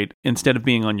migrate, instead of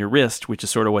being on your wrist, which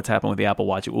is sort of what's happened with the Apple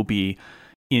Watch, it will be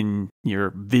in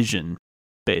your vision,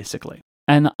 basically.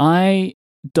 And I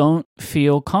don't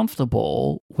feel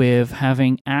comfortable with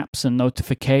having apps and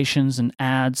notifications and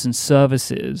ads and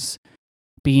services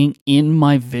being in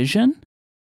my vision.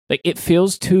 Like, it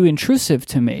feels too intrusive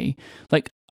to me. Like,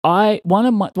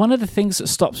 one of the things that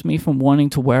stops me from wanting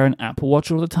to wear an Apple Watch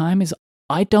all the time is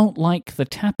I don't like the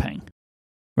tapping,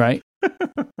 right?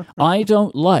 I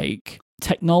don't like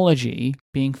technology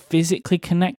being physically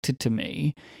connected to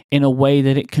me in a way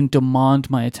that it can demand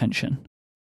my attention.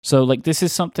 So, like, this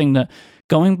is something that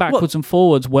going backwards and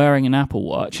forwards, wearing an Apple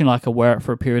Watch, like I wear it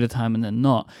for a period of time and then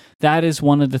not, that is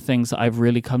one of the things that I've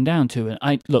really come down to.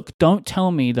 And don't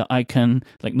tell me that I can,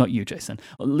 like, not you, Jason,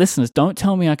 listeners, don't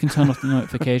tell me I can turn off the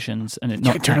notifications and it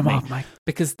not turn them off, Mike.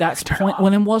 Because that's the point.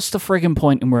 Well, then what's the friggin'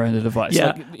 point in wearing the device?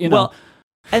 Yeah. Well,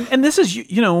 and this is,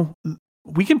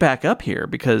 we can back up here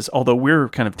because although we're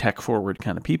kind of tech forward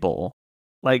kind of people,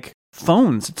 like,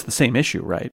 phones, it's the same issue,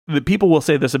 right? The people will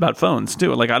say this about phones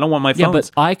too. Like, I don't want my phones. Yeah,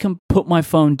 but I can put my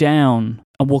phone down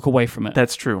and walk away from it.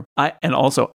 That's true. And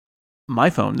also,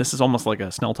 my phone, this is almost like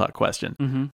a Snell Talk question.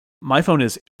 Mm-hmm. My phone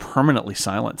is permanently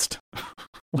silenced.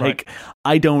 Like, right.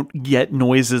 I don't get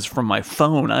noises from my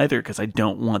phone either because I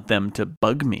don't want them to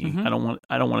bug me. Mm-hmm.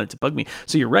 I don't want it to bug me.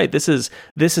 So you're right. This is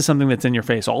something that's in your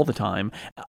face all the time.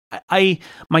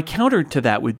 My counter to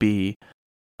that would be,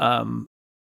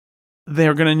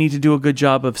 they're going to need to do a good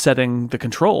job of setting the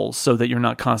controls so that you're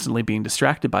not constantly being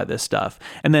distracted by this stuff.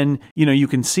 And then, you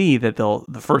can see that the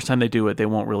first time they do it, they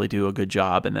won't really do a good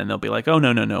job. And then they'll be like, oh,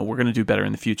 no, we're going to do better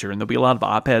in the future. And there'll be a lot of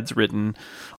op-eds written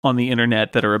on the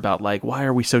internet that are about, like, why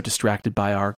are we so distracted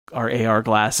by our AR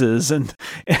glasses? And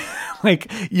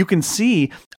like, you can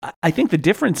see, I think the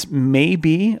difference may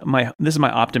be, this is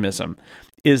my optimism,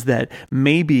 is that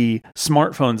maybe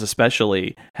smartphones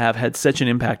especially have had such an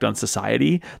impact on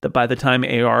society that by the time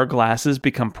AR glasses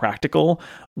become practical,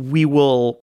 we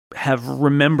will have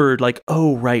remembered, like,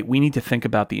 oh, right, we need to think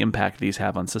about the impact these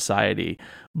have on society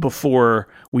before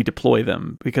we deploy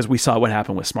them, because we saw what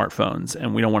happened with smartphones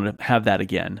and we don't want to have that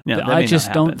again. Now, I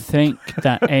just don't think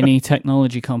that any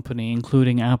technology company,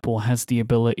 including Apple, has the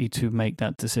ability to make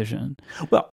that decision.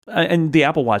 Well, and the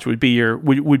Apple Watch would be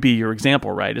your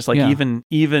example, right? It's like,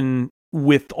 even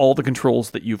with all the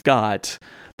controls that you've got,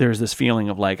 there's this feeling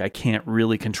of, like, I can't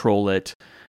really control it,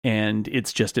 and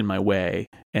it's just in my way.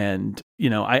 And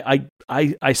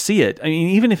I see it. I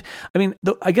mean,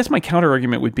 I guess my counter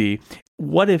argument would be,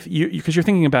 what if because you're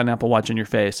thinking about an Apple Watch in your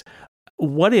face,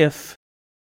 what if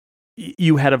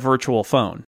you had a virtual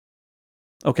phone?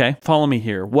 Okay, follow me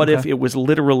here. What if it was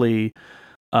literally,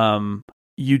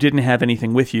 you didn't have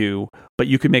anything with you, but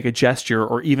you could make a gesture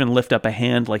or even lift up a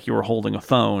hand like you were holding a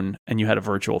phone and you had a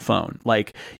virtual phone.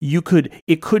 Like,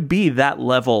 it could be that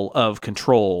level of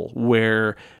control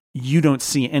where you don't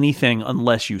see anything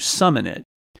unless you summon it.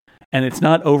 And it's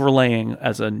not overlaying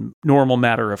as a normal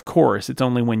matter of course. It's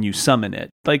only when you summon it.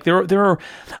 Like, there are,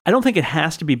 I don't think it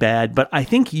has to be bad, but I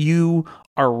think you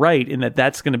are right in that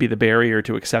that's going to be the barrier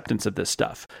to acceptance of this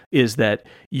stuff, is that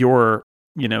you're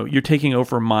taking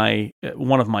over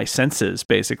one of my senses,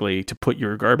 basically, to put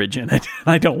your garbage in it.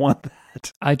 I don't want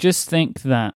that. I just think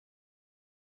that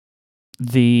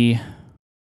the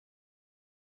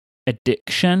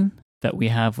addiction that we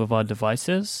have with our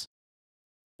devices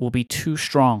will be too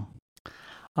strong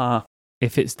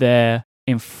if it's there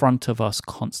in front of us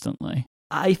constantly.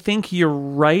 I think you're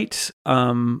right.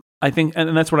 I think,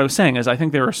 and that's what I was saying, is I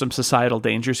think there are some societal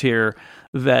dangers here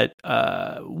that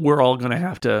we're all going to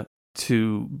have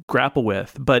to grapple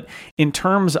with. But in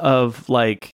terms of,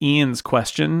 like, Ian's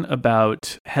question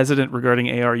about hesitant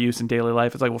regarding AR use in daily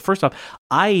life, it's like, well, first off,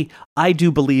 I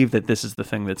do believe that this is the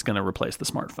thing that's going to replace the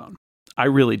smartphone. I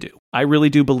really do. I really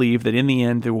do believe that in the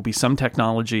end, there will be some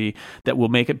technology that will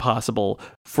make it possible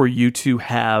for you to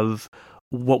have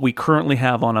what we currently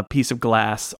have on a piece of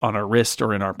glass on our wrist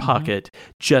or in our pocket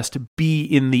just be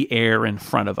in the air in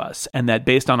front of us. And that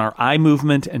based on our eye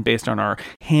movement and based on our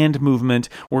hand movement,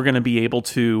 we're going to be able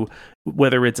to,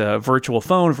 whether it's a virtual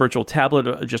phone, virtual tablet,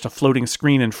 or just a floating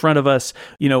screen in front of us,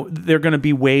 there are going to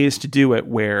be ways to do it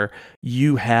where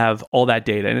you have all that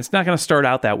data. And it's not going to start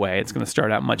out that way. It's going to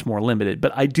start out much more limited.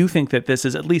 But I do think that this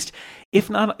is, at least, if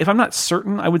I'm not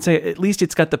certain, I would say at least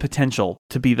it's got the potential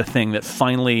to be the thing that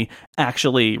finally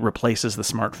actually replaces the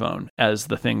smartphone as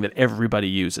the thing that everybody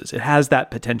uses. It has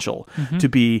that potential to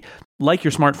be like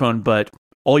your smartphone, but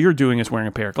all you're doing is wearing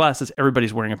a pair of glasses.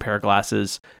 Everybody's wearing a pair of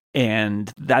glasses,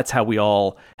 and that's how we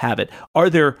all have it. Are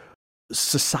there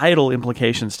societal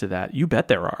implications to that? You bet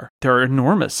there are. There are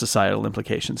enormous societal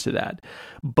implications to that.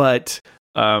 But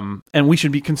and we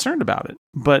should be concerned about it.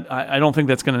 But I don't think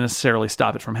that's going to necessarily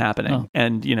stop it from happening. Oh.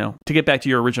 And, to get back to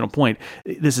your original point,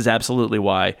 this is absolutely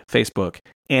why Facebook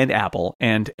and Apple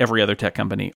and every other tech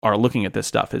company are looking at this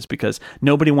stuff, is because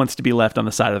nobody wants to be left on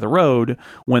the side of the road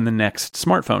when the next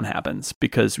smartphone happens,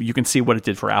 because you can see what it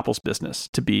did for Apple's business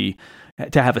to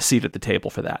have a seat at the table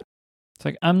for that. It's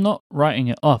like, I'm not writing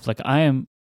it off. Like, I am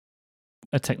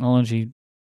a technology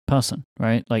person,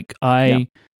 right? Like, I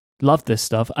love this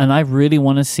stuff, and I really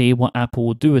want to see what Apple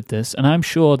will do with this, and I'm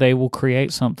sure they will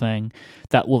create something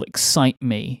that will excite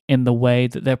me in the way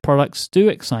that their products do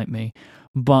excite me.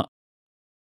 But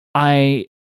I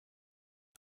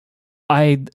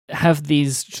have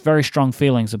these very strong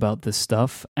feelings about this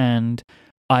stuff, and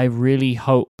I really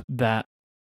hope that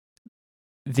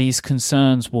these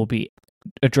concerns will be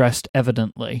addressed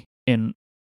evidently in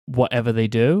whatever they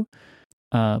do.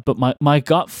 But my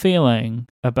gut feeling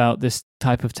about this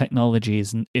type of technology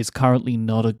is currently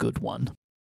not a good one.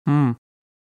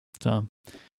 So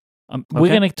we're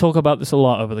going to talk about this a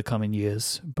lot over the coming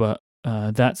years, but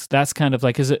that's kind of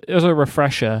like as a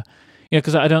refresher,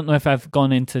 because I don't know if I've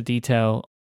gone into detail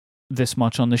this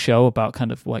much on the show about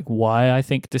kind of like why I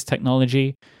think this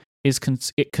technology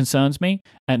it concerns me,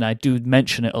 and I do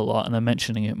mention it a lot, and I'm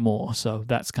mentioning it more. So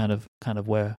that's kind of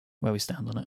where we stand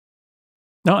on it.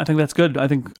 No, I think that's good. I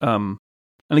think, and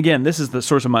again, this is the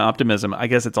source of my optimism. I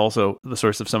guess it's also the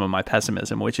source of some of my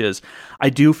pessimism, which is I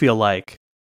do feel like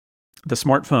the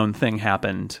smartphone thing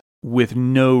happened with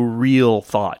no real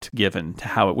thought given to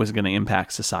how it was going to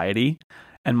impact society.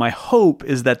 And my hope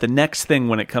is that the next thing,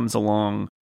 when it comes along,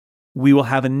 we will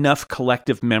have enough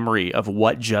collective memory of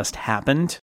what just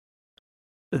happened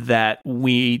that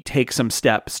we take some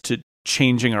steps to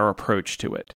changing our approach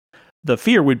to it. The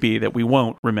fear would be that we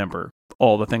won't remember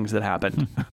all the things that happened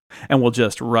and we'll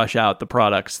just rush out the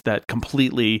products that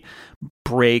completely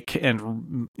break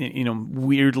and,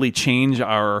 weirdly change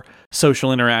our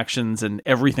social interactions and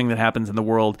everything that happens in the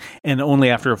world. And only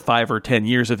after 5 or 10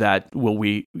 years of that will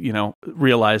we,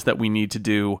 realize that we need to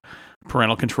do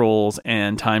parental controls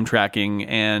and time tracking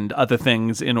and other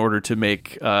things in order to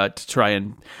make, to try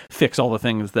and fix all the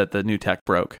things that the new tech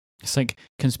broke. It's like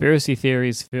conspiracy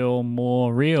theories feel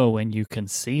more real when you can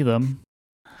see them.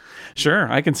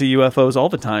 Sure, I can see UFOs all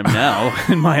the time now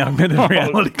in my augmented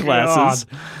reality classes.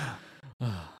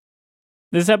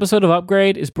 This episode of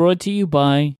Upgrade is brought to you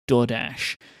by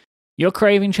DoorDash. You're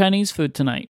craving Chinese food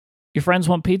tonight. Your friends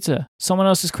want pizza. Someone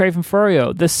else is craving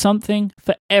froyo. There's something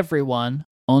for everyone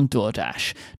on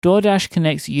DoorDash. DoorDash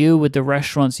connects you with the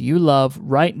restaurants you love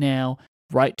right now,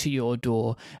 right to your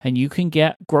door, and you can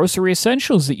get grocery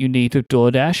essentials that you need with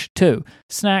DoorDash too.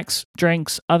 Snacks,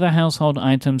 drinks, other household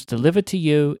items delivered to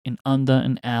you in under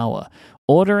an hour.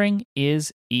 Ordering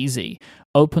is easy.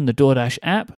 Open the DoorDash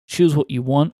app, choose what you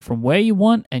want from where you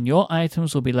want, and your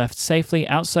items will be left safely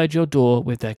outside your door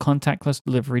with their contactless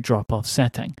delivery drop-off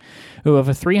setting. With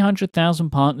over 300,000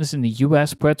 partners in the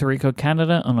US, Puerto Rico,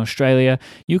 Canada, and Australia,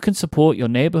 you can support your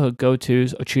neighborhood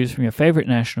go-tos or choose from your favorite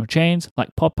national chains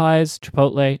like Popeyes,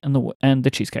 Chipotle, and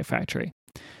the Cheesecake Factory.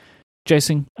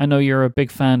 Jason, I know you're a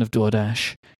big fan of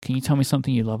DoorDash. Can you tell me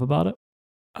something you love about it?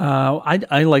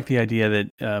 I like the idea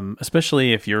that,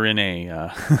 especially if you're in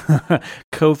a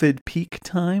COVID peak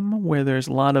time where there's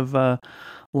a lot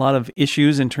of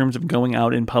issues in terms of going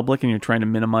out in public and you're trying to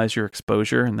minimize your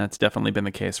exposure, and that's definitely been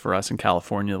the case for us in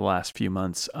California the last few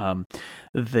months.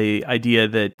 The idea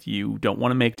that you don't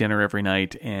want to make dinner every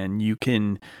night and you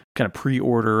can kind of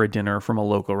pre-order a dinner from a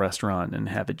local restaurant and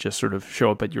have it just sort of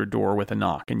show up at your door with a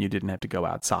knock and you didn't have to go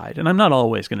outside. And I'm not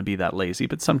always going to be that lazy,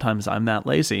 but sometimes I'm that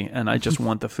lazy and I just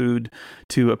want the food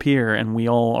to appear, and we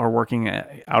all are working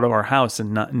out of our house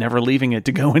and never leaving it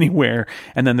to go anywhere.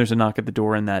 And then there's a knock at the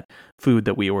door and that food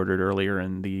that we ordered earlier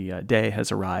in the day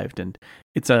has arrived, and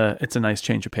it's a nice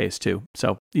change of pace too.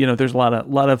 So, there's a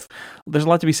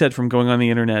lot to be said from going on the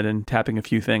internet and tapping a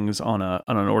few things on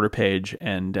an order page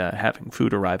and having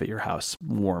food arrive at your house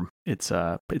warm. It's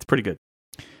pretty good.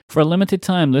 For a limited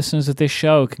time, listeners of this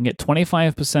show can get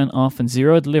 25% off and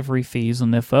zero delivery fees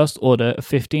on their first order of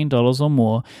 $15 or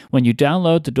more when you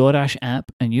download the DoorDash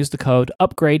app and use the code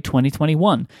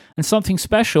UPGRADE2021. And something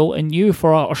special and new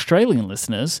for our Australian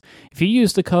listeners, if you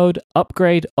use the code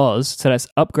UPGRADEAUS, so that's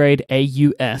UPGRADE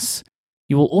AUS,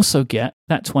 you will also get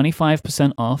that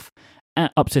 25% off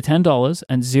at up to $10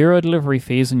 and zero delivery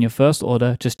fees on your first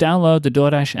order. Just download the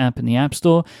DoorDash app in the App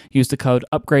Store. Use the code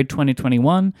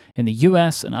UPGRADE2021 in the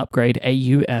US and Upgrade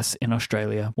AUS in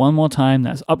Australia. One more time,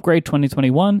 that's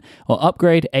UPGRADE2021 or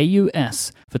Upgrade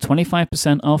AUS for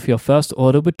 25% off your first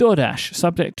order with DoorDash.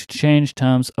 Subject to change,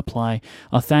 terms apply.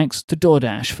 Our thanks to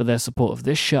DoorDash for their support of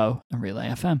this show and Relay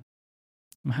FM.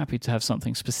 I'm happy to have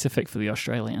something specific for the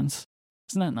Australians.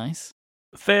 Isn't that nice?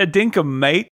 Fair dinkum,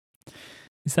 mate.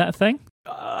 Is that a thing?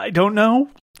 I don't know.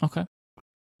 Okay.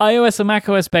 iOS and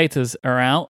macOS betas are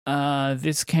out.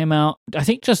 This came out, I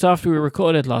think, just after we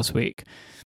recorded last week.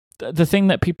 The thing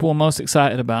that people were most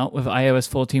excited about with iOS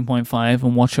 14.5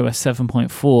 and watchOS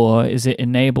 7.4 is it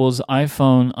enables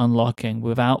iPhone unlocking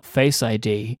without Face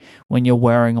ID when you're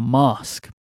wearing a mask.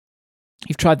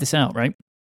 You've tried this out, right?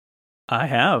 I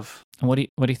have. And what do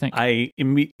you think? I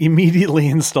immediately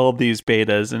installed these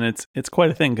betas, and it's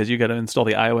quite a thing because you got to install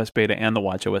the iOS beta and the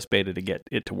watchOS beta to get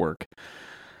it to work.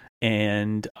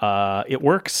 And it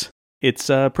works. It's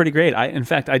pretty great. In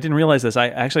fact, I didn't realize this. I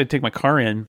actually had to take my car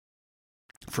in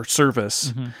for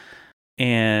service,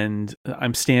 and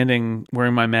I'm standing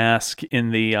wearing my mask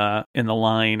in the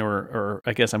line, or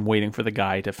I guess I'm waiting for the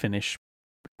guy to finish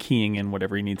keying in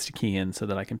whatever he needs to key in so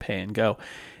that I can pay and go.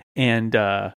 And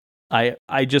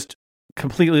I just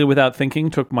completely without thinking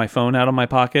took my phone out of my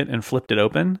pocket and flipped it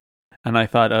open, and I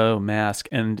thought, oh, mask,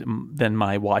 and then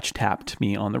my watch tapped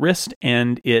me on the wrist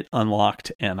and it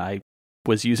unlocked, and I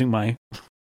was using my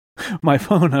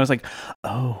phone. I was like,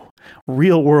 oh,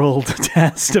 real world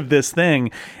test of this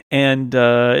thing, and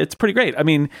it's pretty great. I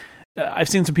mean, I've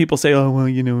seen some people say, oh,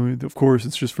 well, of course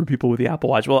it's just for people with the Apple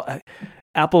Watch. Well,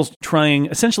 Apple's trying,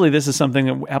 essentially this is something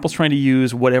that Apple's trying to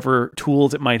use whatever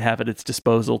tools it might have at its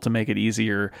disposal to make it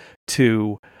easier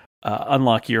to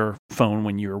unlock your phone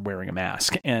when you're wearing a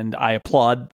mask. And I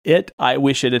applaud it. I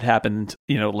wish it had happened,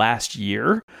 last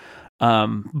year.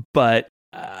 But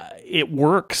it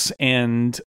works.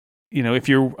 And, if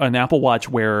you're an Apple Watch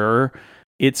wearer,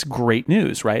 it's great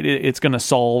news, right? It's going to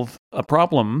solve a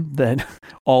problem that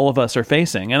all of us are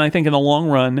facing. And I think in the long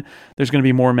run, there's going to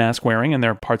be more mask wearing, and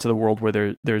there are parts of the world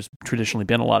where there's traditionally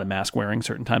been a lot of mask wearing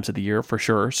certain times of the year for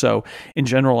sure. So in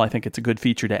general, I think it's a good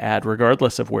feature to add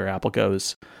regardless of where Apple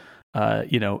goes.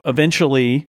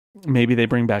 Eventually maybe they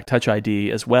bring back Touch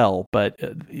ID as well, but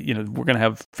we're going to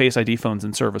have Face ID phones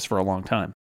in service for a long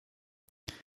time.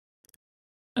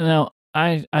 Now,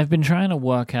 I've been trying to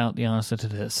work out the answer to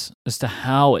this as to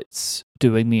how it's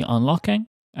doing the unlocking.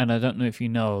 And I don't know if you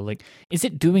know, is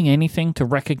it doing anything to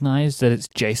recognize that it's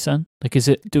JSON? Is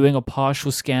it doing a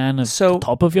partial scan of the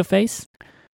top of your face?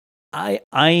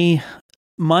 My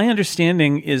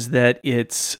understanding is that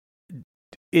it's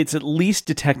at least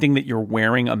detecting that you're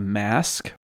wearing a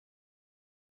mask.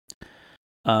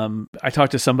 I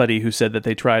talked to somebody who said that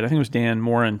they tried, I think it was Dan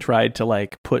Morin, tried to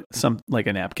put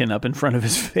a napkin up in front of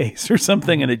his face or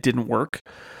something, and it didn't work.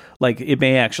 They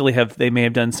may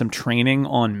have done some training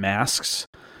on masks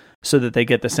so that they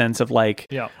get the sense of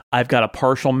I've got a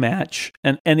partial match,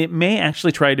 and it may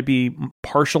actually try to be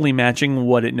partially matching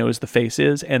what it knows the face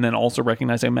is and then also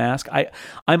recognizing a mask.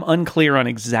 I'm unclear on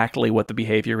exactly what the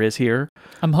behavior is here.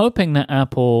 I'm hoping that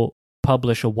Apple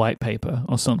publish a white paper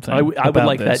or something. I would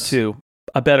like that too.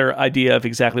 A better idea of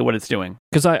exactly what it's doing.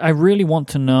 Because I really want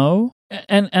to know,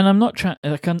 and I'm not trying,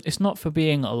 it's not for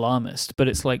being alarmist, but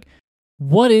it's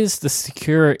what is the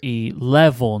security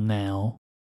level now?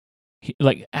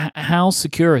 How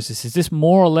secure is this? Is this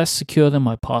more or less secure than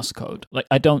my passcode?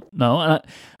 I don't know. And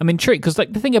I'm intrigued, because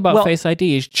the thing about Face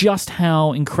ID is just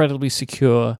how incredibly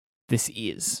secure this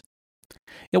is.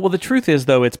 Yeah, well, the truth is,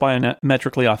 though, it's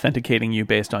biometrically authenticating you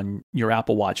based on your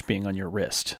Apple Watch being on your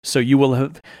wrist. So you will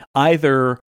have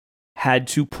either had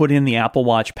to put in the Apple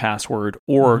Watch password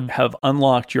or have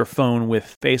unlocked your phone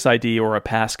with Face ID or a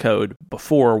passcode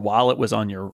before while it was on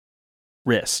your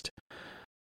wrist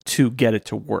to get it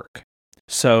to work.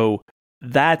 So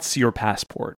that's your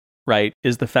passport, right?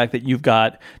 Is the fact that you've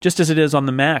got, just as it is on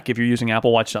the Mac, if you're using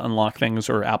Apple Watch to unlock things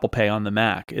or Apple Pay on the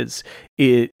Mac,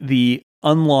 the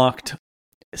unlocked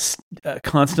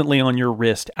constantly on your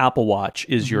wrist Apple Watch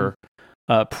is your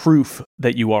proof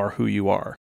that you are who you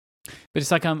are. But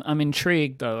it's I'm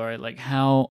intrigued though, right?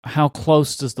 How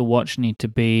close does the watch need to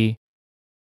be?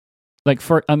 Look,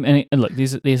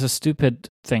 these are stupid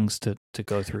things to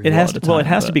go through. It has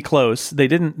to be close. They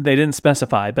didn't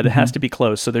specify, but it has to be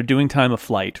close. So they're doing time of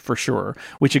flight for sure,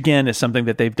 which again is something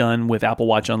that they've done with Apple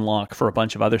Watch Unlock for a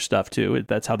bunch of other stuff too.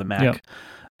 That's how the Mac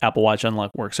Apple Watch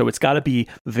Unlock works. So it's got to be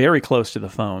very close to the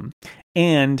phone,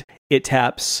 and it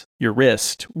taps your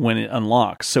wrist when it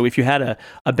unlocks. So if you had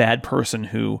a bad person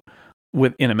who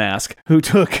in a mask who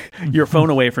took your phone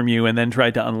away from you and then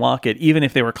tried to unlock it, even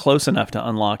if they were close enough to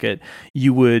unlock it,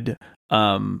 you would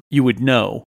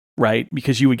know, right?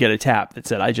 Because you would get a tap that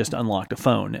said, "I just unlocked a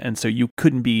phone," and so you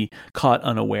couldn't be caught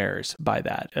unawares by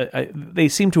that. They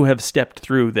seem to have stepped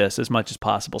through this as much as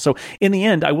possible. So in the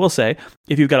end, I will say,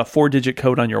 if you've got a 4-digit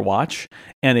code on your watch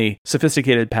and a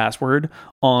sophisticated password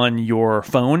on your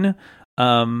phone,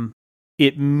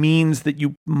 it means that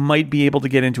you might be able to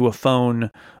get into a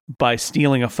phone by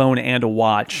stealing a phone and a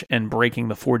watch and breaking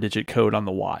the 4-digit code on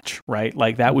the watch, right?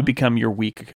 Like that would become your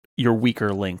weaker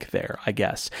link there, I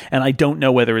guess. And I don't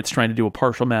know whether it's trying to do a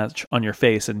partial match on your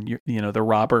face and the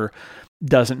robber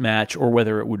doesn't match, or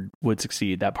whether it would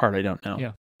succeed. That part I don't know.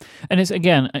 Yeah, and it's,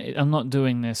 again, I'm not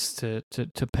doing this to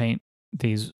paint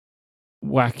these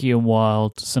wacky and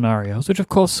wild scenarios, which of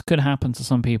course could happen to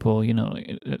some people.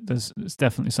 There's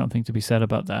definitely something to be said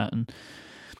about that, and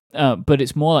but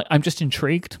it's more like I'm just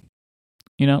intrigued.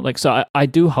 So I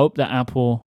do hope that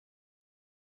Apple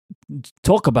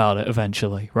talk about it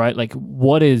eventually, right? Like,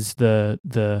 what is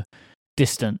the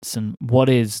distance, and what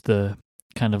is the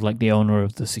kind of like the owner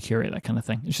of the security, that kind of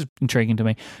thing. It's just intriguing to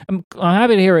me. I'm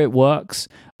happy to hear it works.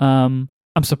 I'm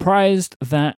surprised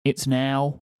that it's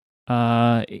now.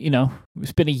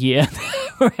 It's been a year,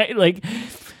 right? Like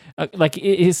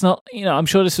it's not. I'm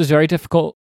sure this was very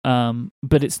difficult,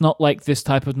 but it's not like this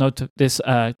type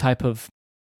of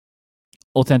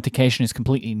authentication is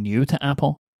completely new to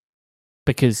Apple,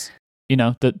 because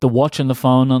the watch and the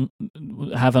phone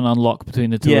have an unlock between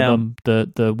the two of them.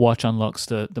 The watch unlocks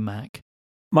the Mac.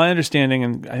 My understanding,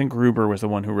 and I think Gruber was the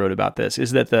one who wrote about this,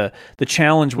 is that the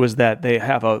challenge was that they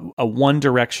have a one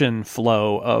direction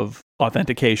flow of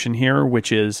authentication here,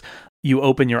 which is you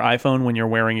open your iPhone when you're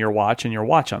wearing your watch and your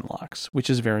watch unlocks, which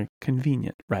is very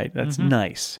convenient, right? That's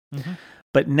nice. Mm-hmm.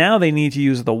 But now they need to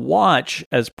use the watch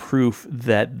as proof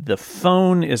that the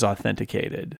phone is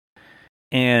authenticated.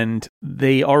 And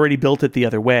they already built it the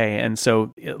other way. And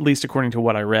so, at least according to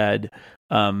what I read,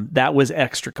 that was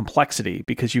extra complexity,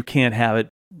 because you can't have it,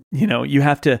 you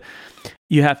have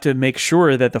to make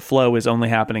sure that the flow is only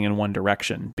happening in one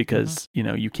direction, because,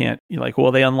 you can't, you're like,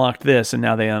 well, they unlocked this and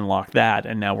now they unlock that,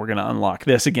 and now we're going to unlock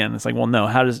this again. It's like, well,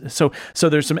 no, so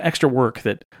there's some extra work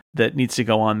that needs to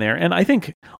go on there. And I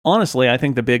think, honestly,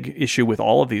 the big issue with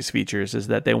all of these features is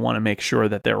that they want to make sure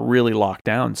that they're really locked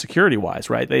down security wise,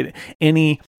 right?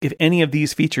 If any of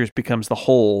these features becomes the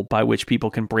hole by which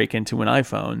people can break into an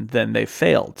iPhone, then they've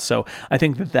failed. So I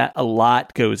think that a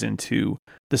lot goes into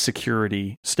the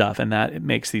security stuff, and that it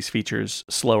makes these features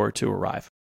slower to arrive.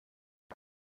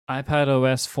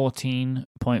 iPadOS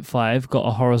 14.5 got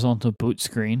a horizontal boot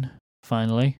screen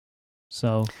finally.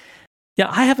 So yeah,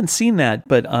 I haven't seen that,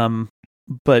 but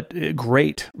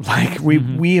great. Like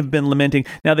we have been lamenting.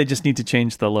 Now they just need to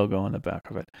change the logo on the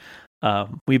back of it.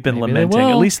 We've been lamenting.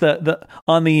 At least the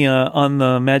on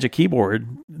the Magic Keyboard,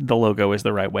 the logo is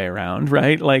the right way around,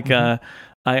 right? Like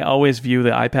I always view the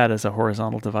iPad as a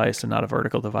horizontal device and not a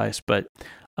vertical device, but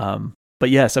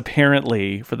yes,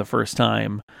 apparently for the first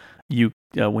time, you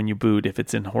when you boot, if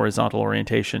it's in horizontal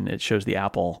orientation, it shows the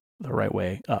Apple the right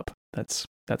way up. That's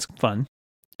fun.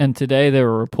 And today there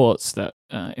were reports that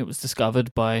it was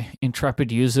discovered by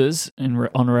intrepid users on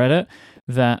Reddit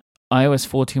that iOS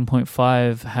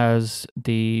 14.5 has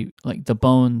the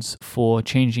bones for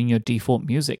changing your default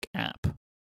music app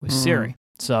with Siri.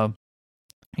 So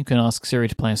you can ask Siri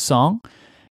to play a song,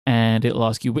 and it'll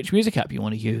ask you which music app you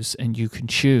want to use, and you can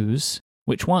choose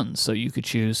which ones. So you could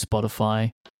choose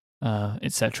Spotify,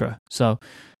 etc. So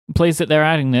I'm pleased that they're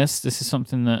adding this. This is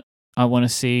something that I want to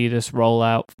see this roll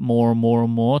out more and more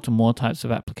and more to more types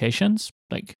of applications,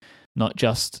 like not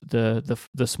just the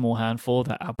small handful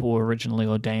that Apple originally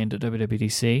ordained at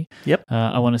WWDC. Yep.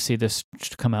 I want to see this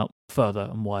come out further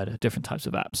and wider, different types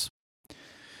of apps.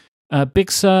 Big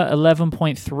Sur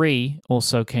 11.3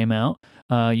 also came out.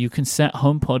 You can set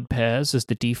HomePod pairs as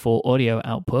the default audio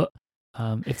output.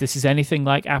 If this is anything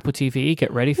like Apple TV,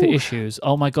 get ready for issues.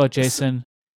 Oh my God, Jason.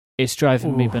 It's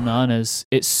driving me bananas.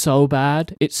 It's so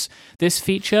bad. This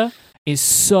feature is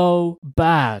so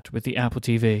bad with the Apple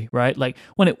TV, right? Like,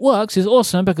 when it works, it's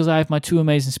awesome because I have my two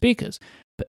amazing speakers.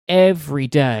 But every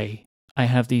day I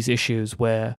have these issues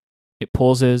where it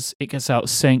pauses, it gets out of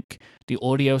sync, the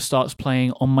audio starts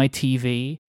playing on my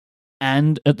TV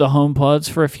and at the HomePods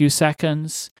for a few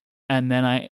seconds. And then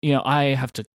I have to I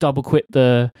have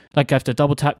to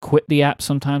double tap quit the app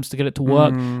sometimes to get it to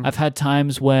work. I've had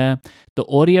times where the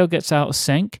audio gets out of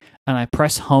sync and I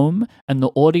press home and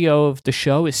the audio of the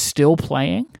show is still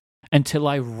playing. until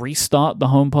I restart the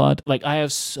HomePod. Like, I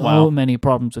have so many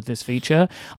problems with this feature.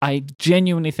 I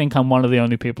genuinely think I'm one of the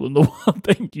only people in the world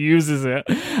that uses it.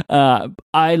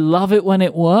 I love it when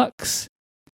it works,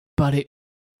 but it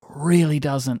really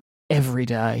doesn't every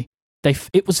day.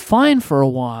 It was fine for a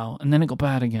while, and then it got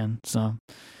bad again. So,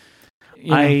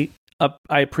 I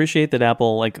appreciate that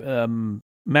Apple, like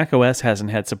macOS,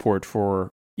 hasn't had support for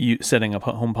you setting up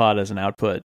HomePod as an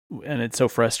output, and it's so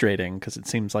frustrating because it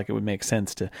seems like it would make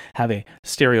sense to have a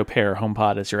stereo pair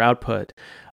HomePod as your output.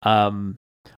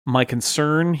 My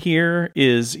concern here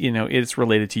is, it's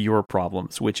related to your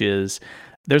problems, which is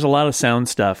there's a lot of sound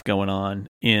stuff going on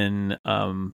in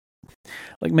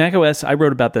like macOS. I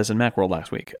wrote about this in Macworld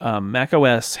last week.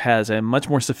 macOS has a much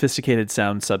more sophisticated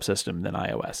sound subsystem than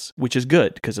iOS, which is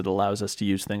good because it allows us to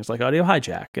use things like Audio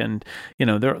Hijack, and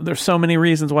there's so many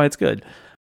reasons why it's good.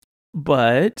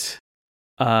 But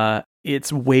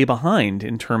it's way behind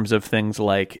in terms of things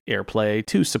like AirPlay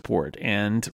 2 support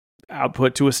and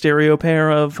output to a stereo pair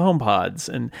of HomePods,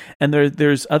 and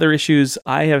there's other issues.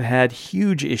 I have had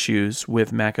huge issues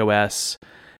with macOS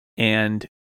and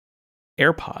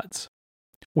AirPods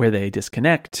where they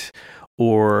disconnect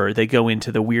or they go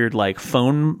into the weird like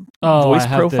phone voice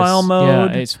profile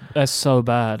mode. Yeah, it's so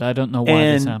bad. I don't know why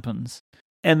this happens.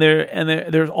 And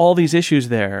there's all these issues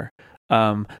there.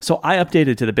 So I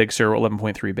updated to the Big Sur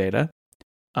 11.3 beta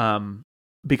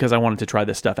because I wanted to try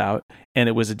this stuff out, and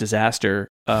it was a disaster.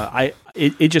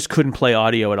 It just couldn't play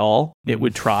audio at all. It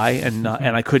would try and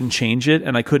I couldn't change it,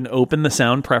 and I couldn't open the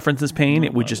sound preferences pane.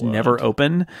 It would just never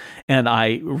open, and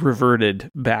I reverted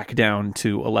back down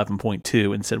to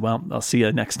 11.2 and said, "Well, I'll see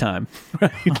you next time."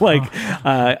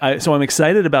 Right? So I'm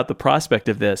excited about the prospect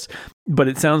of this, but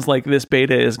it sounds like this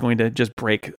beta is going to just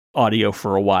break audio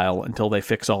for a while until they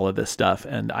fix all of this stuff,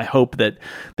 and I hope that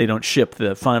they don't ship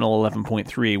the final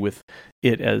 11.3 with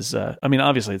it as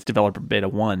obviously it's developer beta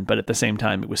 1, but at the same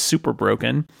time it was super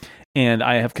broken, and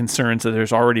I have concerns that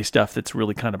there's already stuff that's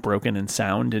really kind of broken in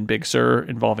sound in Big Sur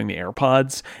involving the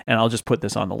AirPods, and I'll just put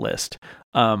this on the list.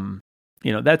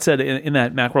 That said, in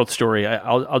that Macworld story,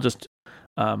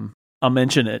 I'll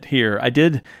mention it here. I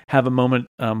did have a moment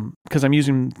because I'm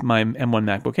using my M1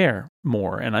 MacBook Air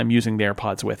more, and I'm using the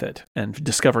AirPods with it and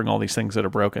discovering all these things that are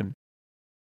broken.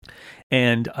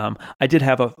 And I did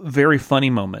have a very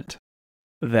funny moment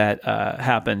that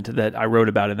happened that I wrote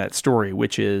about in that story,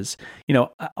 which is,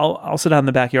 I'll sit out in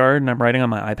the backyard and I'm writing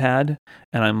on my iPad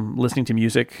and I'm listening to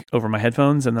music over my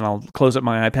headphones, and then I'll close up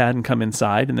my iPad and come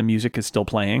inside and the music is still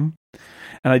playing.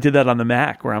 And I did that on the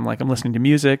Mac where I'm listening to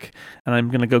music and I'm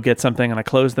going to go get something, and I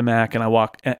close the Mac and I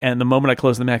walk, and the moment I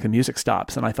close the Mac, the music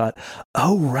stops. And I thought,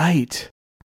 oh, right.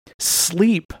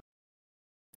 Sleep.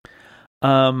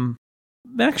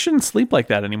 Mac shouldn't sleep like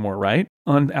that anymore, right?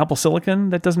 On Apple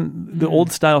Silicon, that doesn't. The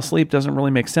old style sleep doesn't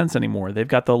really make sense anymore. They've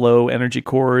got the low energy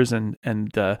cores, and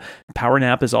power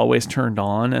nap is always turned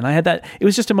on. And I had that. It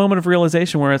was just a moment of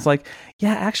realization where it's like,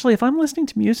 yeah, actually, if I'm listening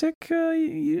to music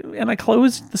and I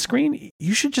close the screen,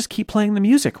 you should just keep playing the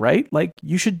music, right? Like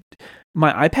you should.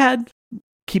 My iPad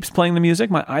keeps playing the music.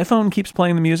 My iPhone keeps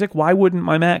playing the music. Why wouldn't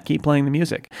my Mac keep playing the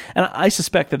music? And I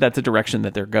suspect that that's a direction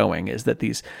that they're going, is that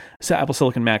these Apple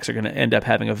Silicon Macs are going to end up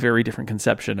having a very different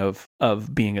conception of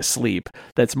being asleep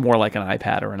that's more like an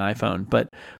iPad or an iPhone. But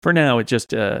for now, it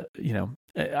just, I've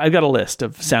got a list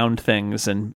of sound things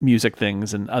and music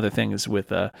things and other things with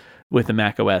the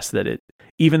Mac OS that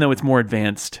even though it's more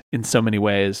advanced in so many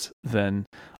ways than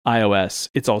iOS,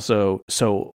 it's also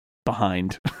so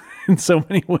behind in so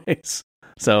many ways.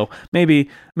 So maybe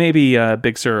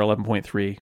Big Sur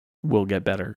 11.3 will get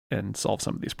better and solve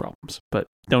some of these problems. But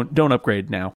don't upgrade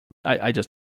now. I just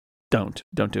don't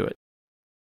do it.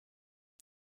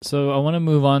 So I want to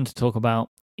move on to talk about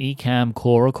Ecamm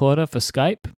Call Recorder for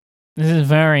Skype. This is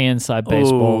very inside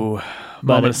baseball. Ooh,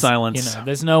 moment of silence.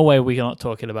 There's no way we're not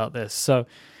talking about this. So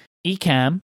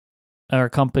Ecamm are a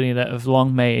company that have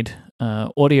long made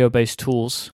audio-based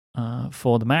tools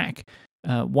for the Mac.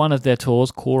 One of their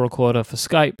tools, Call Recorder for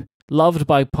Skype, loved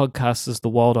by podcasters the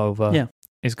world over,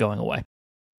 is going away.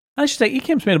 I should say,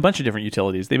 Ecamm's made a bunch of different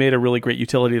utilities. They made a really great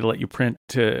utility to let you print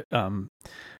to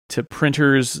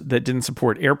printers that didn't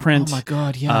support AirPrint. Oh my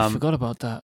god, yeah, I forgot about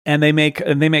that. And they make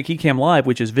Ecamm Live,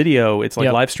 which is video. It's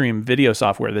like live stream video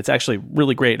software that's actually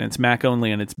really great, and it's Mac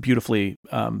only, and it's beautifully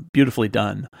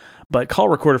done. But Call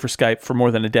Recorder for Skype for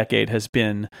more than a decade has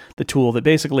been the tool that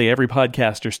basically every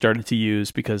podcaster started to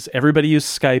use, because everybody used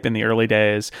Skype in the early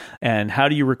days. And how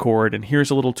do you record? And here's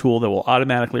a little tool that will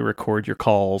automatically record your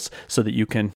calls so that you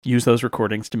can use those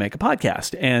recordings to make a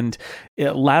podcast. And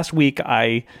last week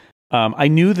I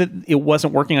knew that it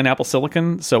wasn't working on Apple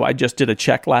Silicon, so I just did a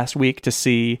check last week to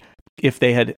see if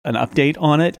they had an update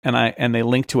on it, and they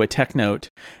linked to a tech note,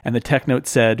 and the tech note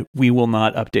said, "We will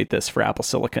not update this for Apple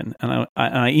Silicon." And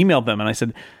I emailed them and I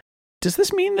said, "Does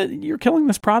this mean that you're killing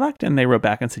this product?" And they wrote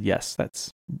back and said, "Yes,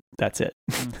 that's it.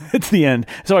 Mm-hmm. It's the end."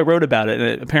 So I wrote about it,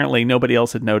 and apparently nobody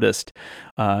else had noticed,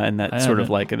 and that sort of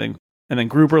like, and then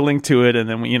Gruber linked to it, and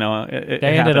then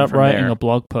they ended up writing a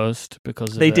blog post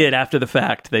because they did after the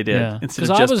fact. They did instead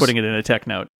of just putting it in a tech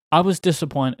note. I was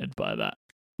disappointed by that.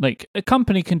 Like, a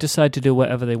company can decide to do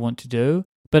whatever they want to do,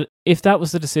 but if that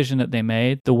was the decision that they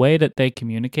made, the way that they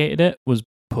communicated it was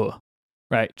poor,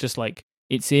 right? Just like,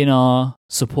 it's in our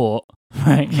support,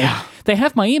 right? Yeah. Like, they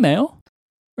have my email,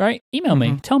 right? Email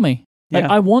me, tell me. Like,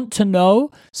 I want to know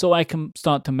so I can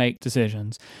start to make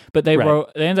decisions. But they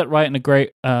ended up writing a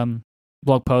great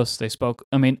blog post. They spoke,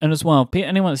 and as well,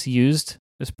 anyone that uses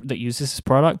this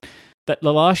product, that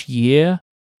the last year,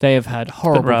 they have had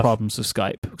horrible problems with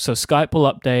Skype. So Skype will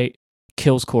update,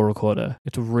 kills Call Recorder.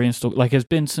 It's a reinstall. Like, there's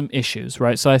been some issues,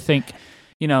 right? So I think,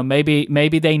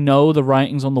 maybe they know the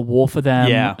writing's on the wall for them.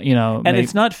 Yeah. And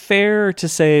it's not fair to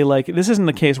say, like, this isn't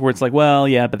the case where it's like, well,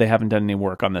 yeah, but they haven't done any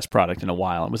work on this product in a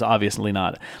while. It was obviously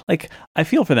not. Like, I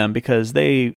feel for them because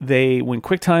when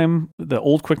QuickTime, the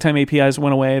old QuickTime APIs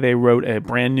went away, they wrote a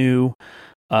brand new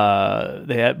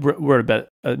wrote about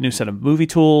a new set of movie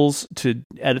tools to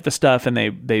edit the stuff, and they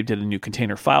did a new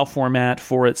container file format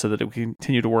for it so that it would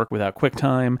continue to work without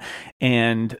QuickTime.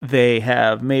 And they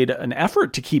have made an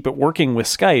effort to keep it working with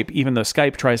Skype, even though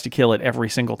Skype tries to kill it every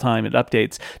single time it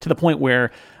updates, to the point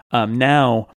where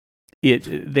now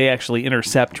they actually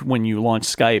intercept when you launch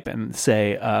Skype and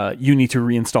say, you need to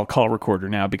reinstall Call Recorder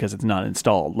now because it's not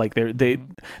installed. Like,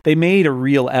 they made a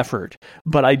real effort,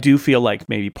 but I do feel like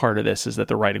maybe part of this is that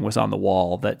the writing was on the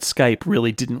wall, that Skype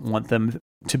really didn't want them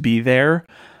to be there,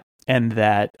 and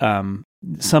that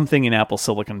something in Apple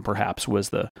Silicon perhaps was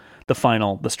the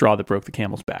straw that broke the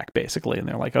camel's back, basically. And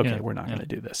they're like, okay, we're not going to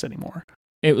do this anymore.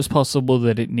 It was possible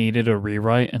that it needed a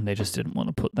rewrite, and they just didn't want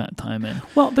to put that time in.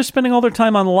 Well, they're spending all their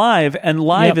time on Live, and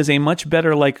Live is a much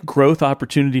better growth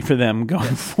opportunity for them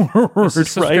going forward. It's a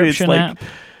subscription app.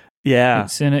 Yeah,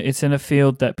 it's in a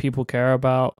field that people care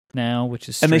about now, which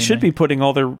is streaming. And they should be putting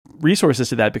all their resources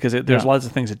to that because there's lots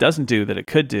of things it doesn't do that it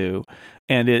could do,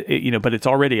 and but it's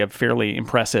already a fairly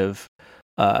impressive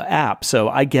app. So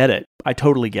I get it. I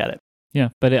totally get it. Yeah,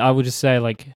 but I would just say,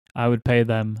 I would pay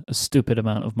them a stupid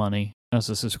amount of money as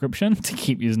a subscription to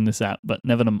keep using this app, but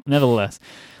nevertheless,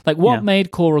 what made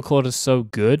Call Recorder so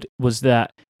good was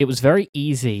that it was very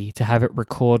easy to have it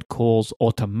record calls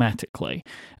automatically,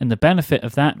 and the benefit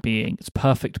of that being it's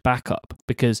perfect backup,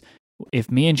 because if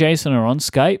me and Jason are on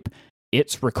Skype,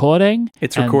 it's recording.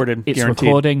 It's recorded. It's guaranteed.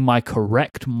 Recording my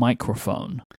correct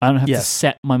microphone. I don't have to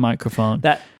set my microphone.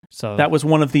 That was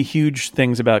one of the huge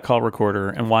things about Call Recorder,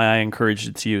 and why I encouraged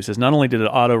its use, is not only did it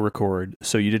auto record,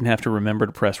 so you didn't have to remember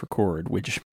to press record,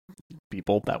 which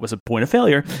that was a point of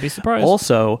failure. I'd be surprised.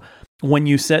 Also, when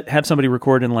you have somebody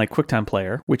record in QuickTime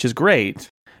Player, which is great,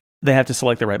 they have to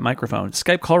select the right microphone.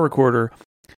 Skype Call Recorder,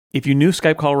 if you knew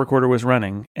Skype Call Recorder was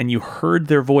running and you heard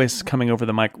their voice coming over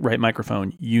the right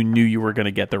microphone, you knew you were going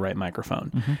to get the right microphone.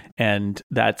 Mm-hmm. And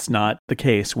that's not the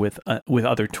case with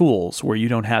other tools where you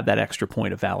don't have that extra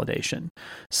point of validation.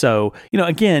 So,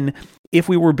 again, if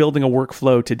we were building a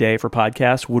workflow today for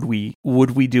podcasts, would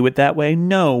we do it that way?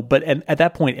 No, but at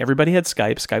that point, everybody had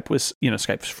Skype. Skype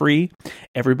was free.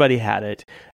 Everybody had it.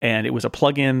 And it was a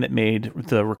plugin that made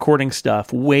the recording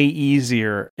stuff way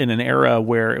easier in an era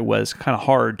where it was kind of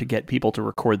hard to get people to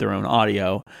record their own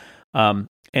audio.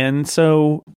 And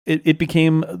so it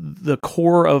became the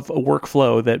core of a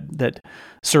workflow that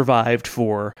survived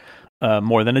for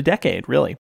more than a decade,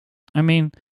 really.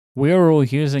 We were all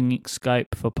using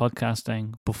Skype for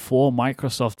podcasting before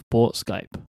Microsoft bought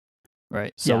Skype,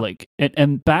 right? So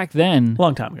and back then,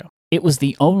 long time ago, it was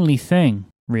the only thing,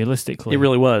 realistically, it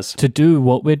really was, to do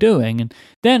what we're doing. And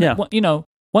then,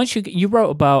 once you wrote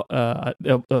about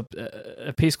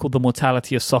a piece called "The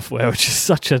Mortality of Software," which is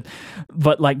such a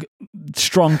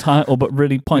strong title, but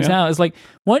really points out, it's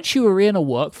once you were in a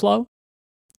workflow,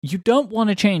 you don't want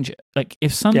to change it.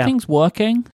 If something's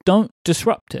working, don't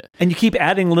disrupt it. And you keep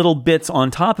adding little bits on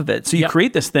top of it. So you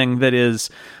create this thing that is,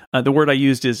 the word I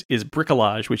used is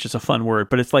bricolage, which is a fun word,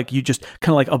 but it's you just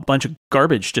kind of a bunch of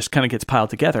garbage just kind of gets piled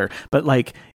together.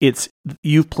 But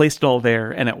you've placed it all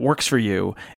there and it works for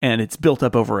you, and it's built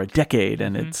up over a decade,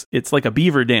 and it's like a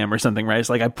beaver dam or something, right? It's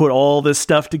I put all this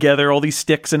stuff together, all these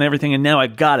sticks and everything, and now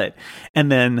I've got it.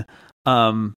 And then,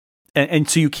 and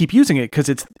so you keep using it because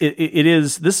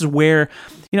this is where,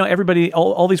 everybody,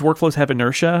 all these workflows have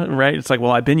inertia, right? It's like,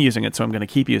 well, I've been using it, so I'm going to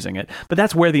keep using it. But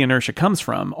that's where the inertia comes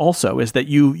from also, is that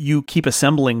you keep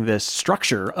assembling this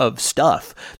structure of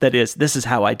stuff that is, this is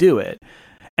how I do it.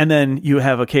 And then you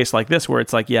have a case like this where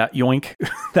it's like, yeah, yoink,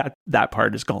 that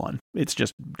part is gone. And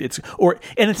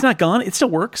it's not gone. It still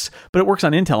works, but it works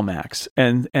on Intel Macs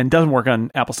and doesn't work on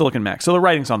Apple Silicon Macs. So the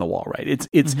writing's on the wall, right? It's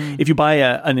if you buy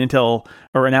an Intel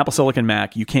or an Apple Silicon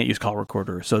Mac, you can't use Call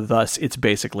Recorder. So thus, it's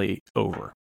basically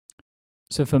over.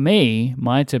 So for me,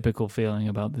 my typical feeling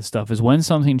about this stuff is when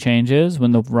something changes,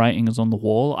 when the writing is on the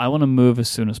wall, I want to move as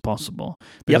soon as possible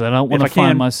because I don't want to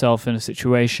find myself in a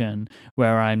situation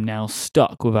where I'm now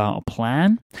stuck without a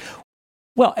plan.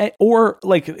 Well, or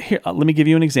like here, let me give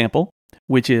you an example,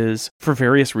 which is for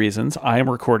various reasons, I am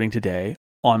recording today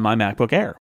on my MacBook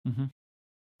Air. Mm-hmm.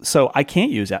 So I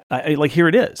can't use that. Like here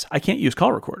it is. I can't use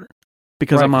Call Recorder.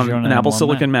 Because I'm on an Apple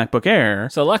Silicon MacBook Air.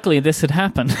 So luckily this had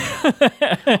happened.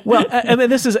 Well, and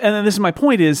then this is my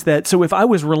point is that, so if I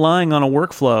was relying on a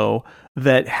workflow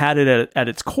that had it at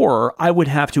its core, I would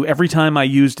have to, every time I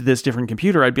used this different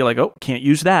computer, I'd be like, oh, can't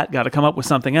use that. Got to come up with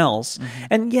something else. Mm-hmm.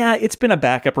 And yeah, it's been a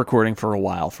backup recording for a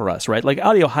while for us, right? Like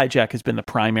Audio Hijack has been the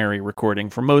primary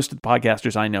recording for most of the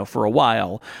podcasters I know for a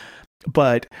while.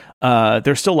 But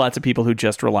there's still lots of people who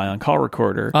just rely on Call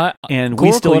Recorder. And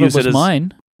we still use it as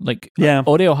mine. Like,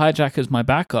 Audio Hijack is my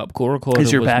backup. Call Recorder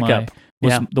is your backup.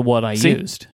 Was the what I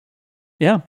used.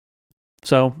 Yeah.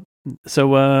 So,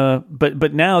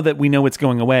 but now that we know it's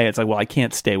going away, it's like, well, I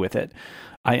can't stay with it.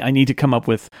 I need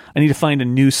to find a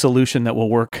new solution that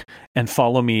will work and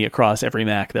follow me across every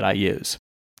Mac that I use.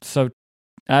 So,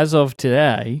 as of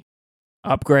today,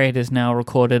 Upgrade is now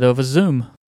recorded over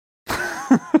Zoom.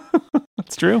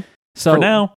 That's true. So, for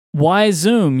now. Why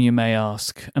Zoom, you may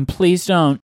ask? And please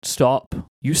don't stop.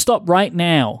 You stop right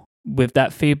now with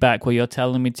that feedback where you're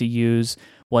telling me to use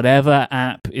whatever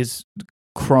app is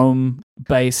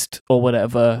Chrome-based or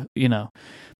whatever, The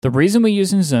reason we're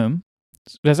using Zoom,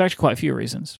 there's actually quite a few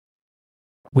reasons.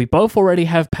 We both already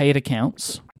have paid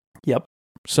accounts. Yep.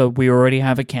 So we already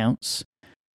have accounts.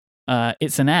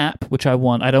 It's an app, which I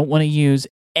want. I don't want to use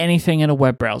anything in a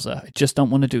web browser. I just don't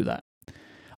want to do that.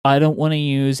 I don't want to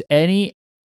use any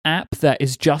app that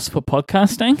is just for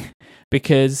podcasting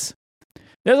because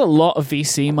there's a lot of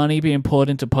VC money being poured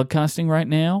into podcasting right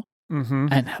now, and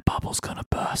that bubble's going to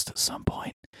burst at some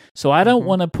point. So I don't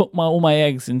want to put all my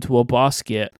eggs into a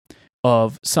basket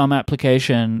of some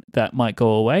application that might go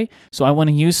away. So I want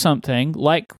to use something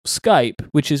like Skype,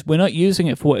 which is, we're not using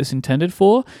it for what it's intended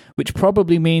for, which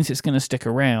probably means it's going to stick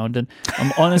around. And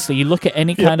honestly, you look at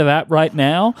any kind of app right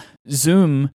now,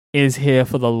 Zoom is here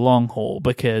for the long haul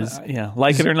because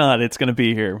like it or not, it's going to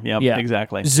be here. Yeah,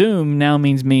 exactly. Zoom now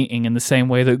means meeting in the same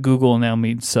way that Google now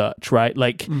means search, right?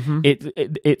 Like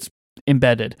it's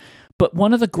embedded. But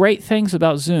one of the great things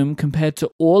about Zoom compared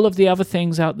to all of the other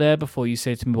things out there, before you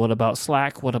say to me, what about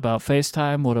Slack? What about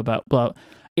FaceTime? What about blah?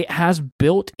 It has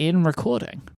built-in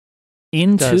recording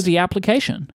into the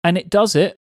application, and it does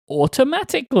it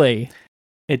automatically.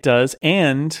 It does,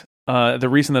 and the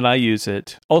reason that I use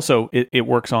it, also, it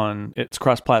works on, it's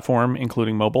cross-platform,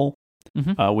 including mobile,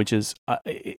 which is,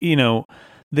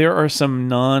 there are some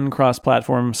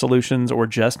non-cross-platform solutions or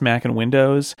just Mac and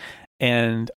Windows,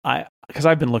 and because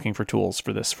I've been looking for tools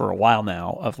for this for a while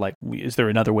now, of like, is there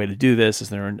another way to do this? Is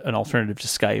there an alternative to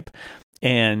Skype?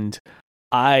 And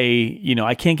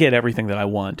I can't get everything that I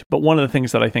want, but one of the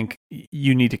things that I think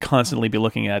you need to constantly be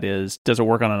looking at is, does it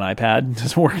work on an iPad?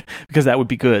 Does it work? Because that would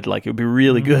be good. Like, it would be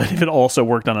really good if it also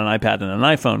worked on an iPad and an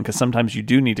iPhone, because sometimes you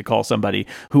do need to call somebody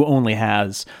who only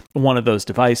has one of those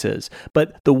devices.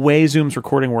 But the way Zoom's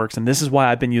recording works, and this is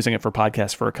why I've been using it for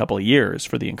podcasts for a couple of years,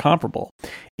 for The Incomparable,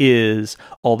 is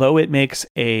although it makes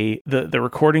the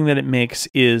recording that it makes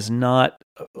is not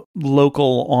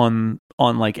local on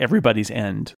like everybody's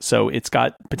end. So it's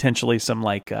got potentially some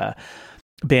like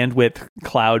bandwidth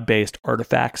cloud-based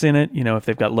artifacts in it. If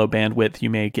they've got low bandwidth, you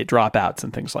may get dropouts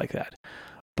and things like that.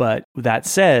 But that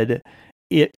said,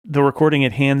 the recording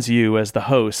it hands you as the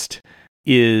host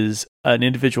is an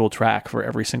individual track for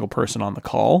every single person on the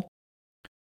call.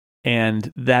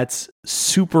 And that's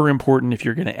super important if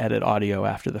you're going to edit audio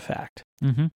after the fact.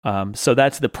 So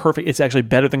that's it's actually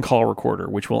better than Call Recorder,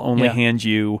 which will only hand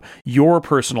you your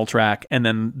personal track and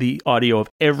then the audio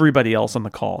of everybody else on the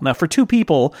call. Now, for 2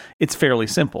 people, it's fairly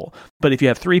simple. But if you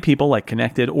have 3 people like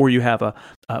Connected, or you have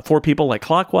 4 people like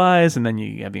Clockwise, and then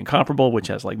you have The Incomparable, which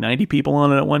has like 90 people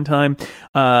on it at one time,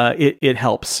 it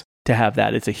helps to have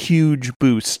that. It's a huge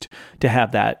boost to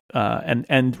have that.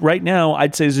 And right now,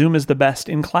 I'd say Zoom is the best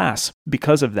in class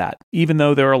because of that. Even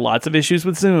though there are lots of issues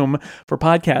with Zoom for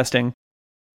podcasting,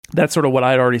 that's sort of what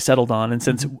I'd already settled on. And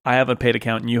since I have a paid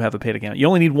account and you have a paid account, you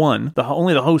only need one.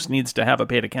 Only the host needs to have a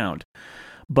paid account.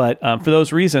 But for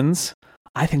those reasons,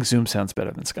 I think Zoom sounds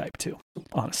better than Skype too.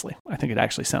 Honestly, I think it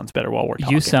actually sounds better while we're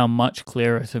talking. You sound much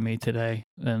clearer to me today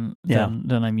than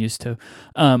I'm used to.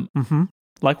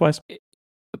 Likewise.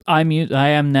 I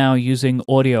am now using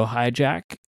Audio Hijack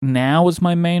now as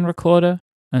my main recorder,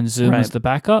 and Zoom as the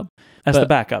backup. As the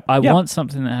backup. I want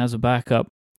something that has a backup,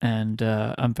 and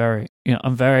I'm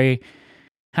very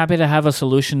happy to have a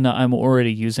solution that I'm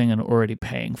already using and already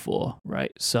paying for,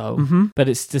 right? So, but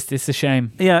it's a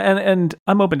shame. Yeah, and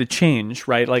I'm open to change,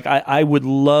 right? Like I would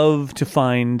love to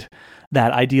find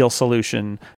that ideal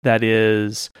solution that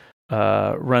is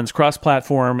runs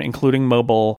cross-platform, including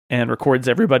mobile, and records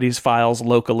everybody's files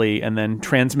locally and then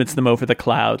transmits them over the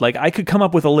cloud. Like I could come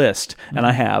up with a list, and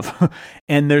I have,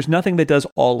 and there's nothing that does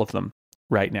all of them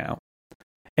right now.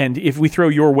 And if we throw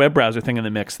your web browser thing in the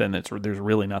mix, then there's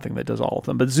really nothing that does all of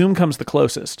them. But Zoom comes the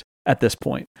closest at this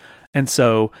point. And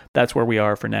so that's where we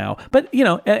are for now. But,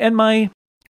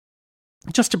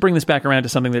 just to bring this back around to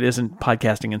something that isn't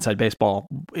podcasting inside baseball,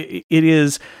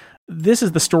 this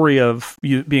is the story of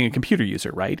you being a computer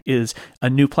user, right? Is a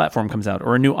new platform comes out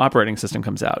or a new operating system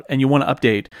comes out and you want to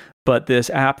update, but this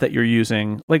app that you're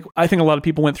using, like I think a lot of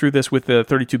people went through this with the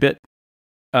 32-bit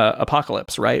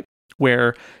apocalypse, right?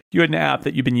 Where you had an app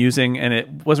that you've been using and it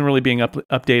wasn't really being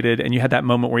updated, and you had that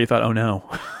moment where you thought, oh no,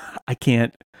 I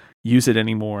can't use it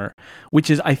anymore, which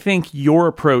is, I think, your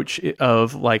approach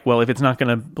of like, well, if it's not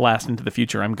going to last into the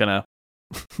future, I'm going to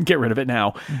get rid of it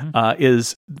now,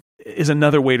 is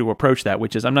another way to approach that,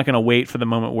 which is I'm not going to wait for the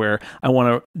moment where I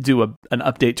want to do an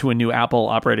update to a new Apple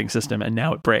operating system and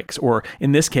now it breaks. Or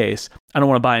in this case, I don't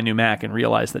want to buy a new Mac and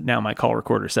realize that now my call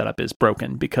recorder setup is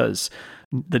broken because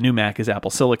the new Mac is Apple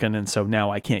Silicon, and so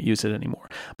now I can't use it anymore.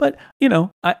 But,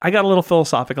 I got a little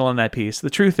philosophical on that piece. The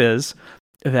truth is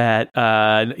that,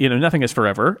 nothing is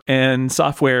forever, and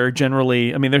software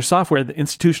generally, there's software, the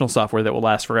institutional software that will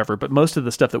last forever, but most of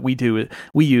the stuff that we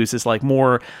use is like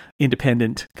more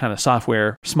independent kind of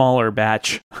software, smaller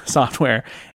batch software.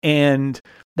 And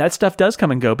that stuff does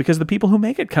come and go because the people who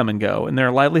make it come and go, and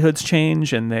their livelihoods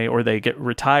change, and they get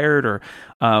retired. Or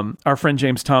our friend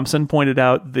James Thompson pointed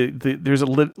out there's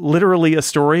literally a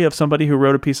story of somebody who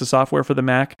wrote a piece of software for the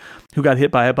Mac who got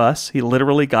hit by a bus. He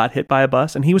literally got hit by a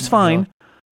bus, and he was fine.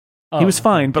 He was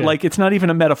fine, but like it's not even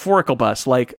a metaphorical bus.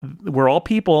 Like we're all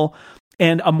people.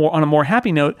 And on a more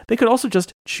happy note, they could also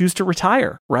just choose to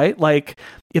retire, right? Like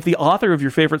if the author of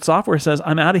your favorite software says,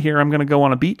 "I'm out of here. I'm going to go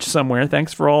on a beach somewhere.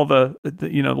 Thanks for all the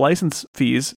license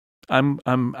fees. I'm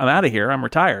out of here. I'm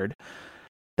retired."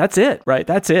 That's it, right?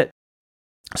 That's it.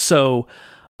 So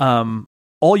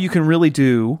all you can really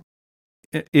do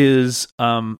is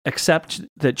accept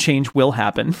that change will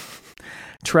happen.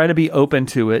 Try to be open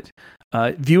to it.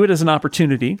 View it as an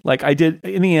opportunity. Like I did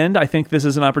in the end, I think this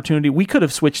is an opportunity. We could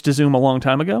have switched to Zoom a long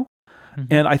time ago,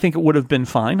 and I think it would have been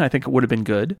fine. I think it would have been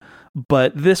good,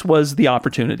 but this was the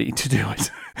opportunity to do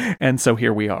it. And so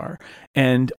here we are.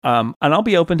 And I'll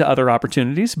be open to other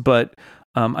opportunities, but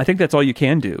I think that's all you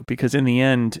can do, because in the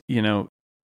end,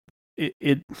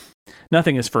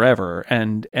 nothing is forever.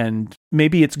 And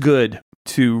maybe it's good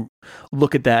to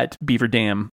look at that beaver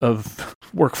dam of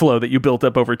workflow that you built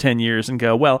up over 10 years and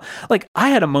go, well, like I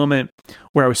had a moment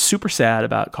where I was super sad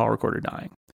about Call Recorder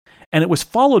dying. And it was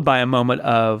followed by a moment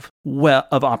of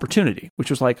opportunity,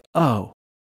 which was like, oh,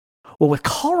 well, with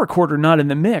Call Recorder not in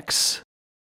the mix,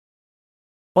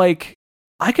 like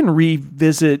I can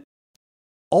revisit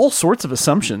all sorts of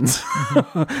assumptions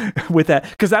with that,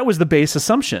 because that was the base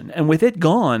assumption. And with it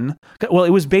gone, well,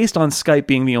 it was based on Skype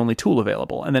being the only tool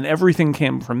available, and then everything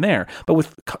came from there. But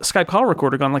with Skype Call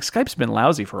Recorder gone, like Skype's been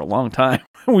lousy for a long time.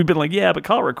 We've been like, yeah, but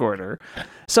Call Recorder.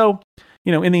 So,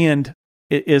 in the end,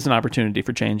 it is an opportunity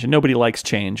for change, and nobody likes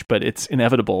change, but it's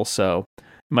inevitable, so you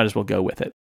might as well go with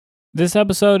it. This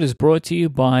episode is brought to you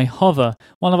by Hover,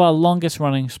 one of our longest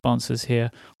running sponsors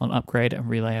here on Upgrade and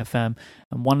Relay FM.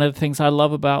 And one of the things I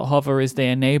love about Hover is they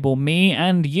enable me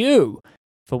and you.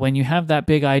 For when you have that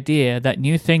big idea, that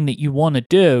new thing that you want to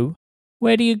do,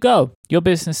 where do you go? Your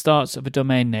business starts with a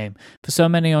domain name. For so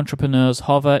many entrepreneurs,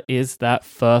 Hover is that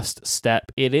first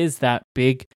step. It is that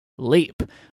big leap.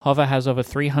 Hover has over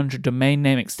 300 domain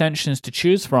name extensions to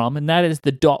choose from, and that is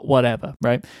the .whatever,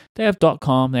 right? They have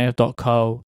 .com, they have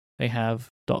 .co. They have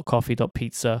 .coffee,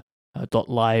 .pizza,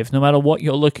 .live. No matter what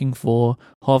you're looking for,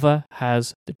 Hover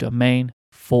has the domain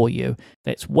for you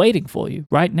that's waiting for you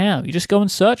right now. You just go and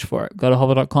search for it. Go to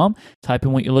hover.com, type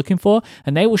in what you're looking for,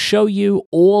 and they will show you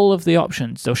all of the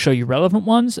options. They'll show you relevant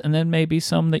ones and then maybe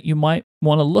some that you might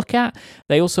want to look at.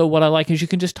 They also, what I like is you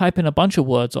can just type in a bunch of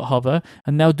words at Hover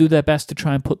and they'll do their best to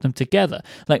try and put them together.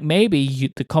 Like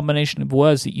maybe the combination of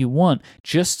words that you want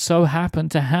just so happen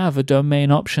to have a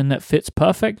domain option that fits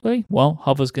perfectly. Well,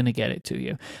 Hover's going to get it to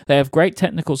you. They have great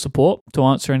technical support to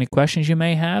answer any questions you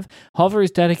may have. Hover is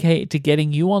dedicated to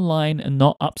getting you online and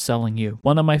not upselling you.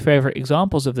 One of my favorite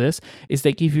examples of this is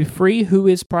they give you free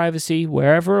Whois privacy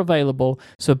wherever available,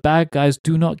 so bad guys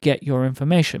do not get your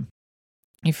information.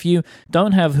 If you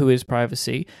don't have Whois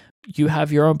privacy, you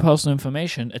have your own personal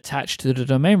information attached to the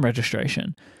domain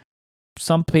registration.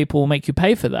 Some people will make you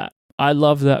pay for that. I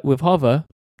love that with Hover.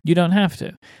 You don't have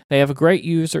to. They have a great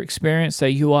user experience. Their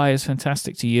UI is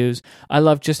fantastic to use. I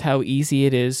love just how easy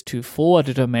it is to forward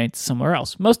a domain to somewhere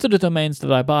else. Most of the domains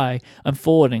that I buy, I'm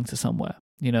forwarding to somewhere.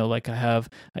 You know, like I have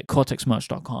like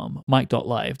cortexmerch.com,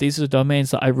 mike.live. These are the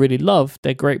domains that I really love.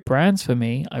 They're great brands for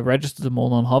me. I registered them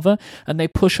all on Hover, and they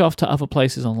push off to other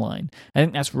places online. I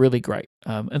think that's really great.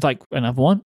 It's like another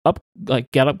one,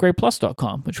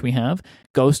 getupgradeplus.com, which we have,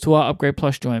 goes to our Upgrade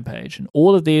Plus join page. And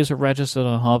all of these are registered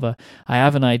on Hover. I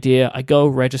have an idea. I go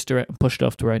register it and push it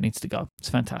off to where it needs to go. It's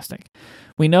fantastic.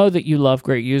 We know that you love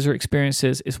great user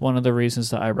experiences. It's one of the reasons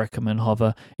that I recommend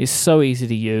Hover. It's so easy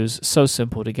to use, so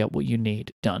simple to get what you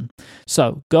need done.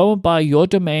 So go and buy your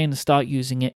domain and start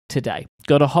using it today.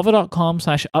 Go to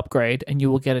hover.com/upgrade and you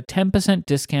will get a 10%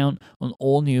 discount on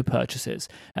all new purchases.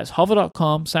 That's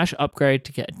hover.com/upgrade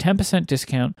to get a 10%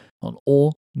 discount on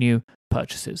all new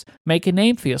purchases. Make a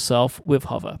name for yourself with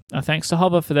Hover. Now, thanks to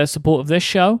Hover for their support of this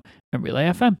show and Relay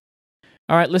FM.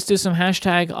 All right, let's do some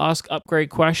hashtag Ask Upgrade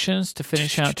questions to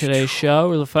finish out today's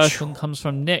show. The first one comes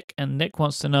from Nick, and Nick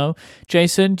wants to know,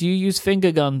 Jason, do you use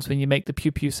finger guns when you make the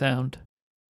pew pew sound?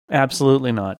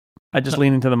 Absolutely not. I just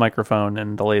lean into the microphone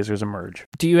and the lasers emerge.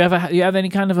 Do you have any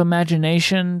kind of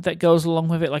imagination that goes along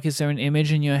with it? Like, is there an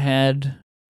image in your head?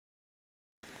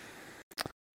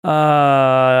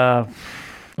 Or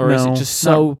is it just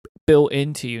so built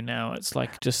into you now? It's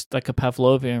like just like a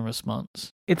Pavlovian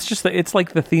response. It's just it's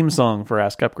like the theme song for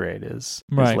Ask Upgrade is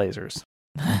lasers.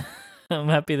 I'm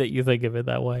happy that you think of it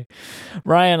that way.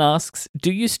 Ryan asks,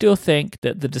 do you still think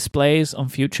that the displays on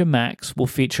future Macs will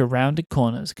feature rounded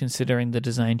corners considering the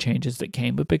design changes that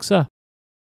came with Big Sur?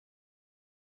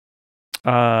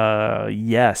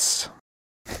 Yes.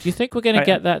 Do you think we're going to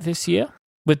get that this year?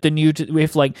 With the new,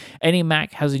 if like any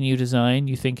Mac has a new design,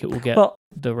 you think it will get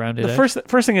the rounded edge?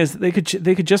 First thing is they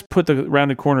could just put the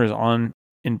rounded corners on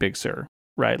in Big Sur,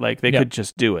 right? Like they could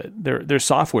just do it. There's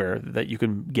software that you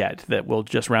can get that will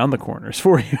just round the corners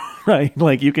for you, right?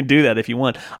 Like you can do that if you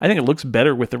want. I think it looks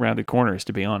better with the rounded corners,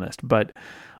 to be honest. But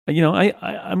you know,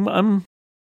 I'm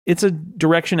it's a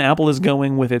direction Apple is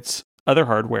going with its other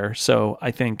hardware, so I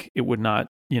think it would not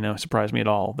surprise me at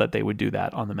all that they would do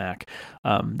that on the Mac.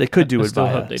 They could do it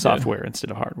via software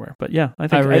instead of hardware. But yeah, I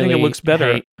think it looks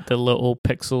better. Hate the little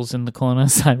pixels in the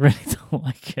corners. I really don't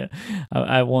like it.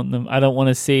 I want them. I don't want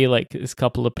to see like this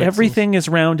couple of pixels. Everything is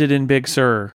rounded in Big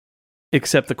Sur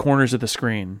except the corners of the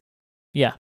screen.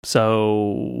 Yeah.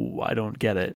 So I don't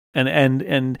get it.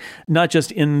 And not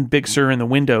just in Big Sur in the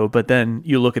window, but then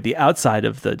you look at the outside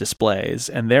of the displays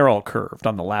and they're all curved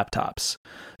on the laptops.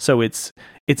 So it's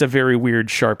a very weird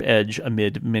sharp edge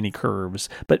amid many curves.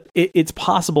 But it's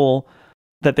possible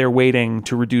that they're waiting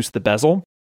to reduce the bezel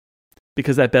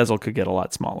because that bezel could get a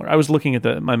lot smaller. I was looking at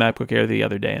my MacBook Air the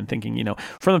other day and thinking,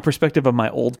 from the perspective of my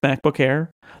old MacBook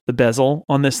Air, the bezel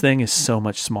on this thing is so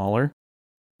much smaller.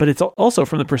 But it's also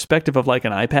from the perspective of like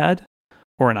an iPad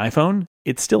or an iPhone,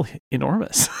 it's still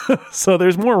enormous. So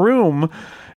there's more room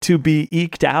to be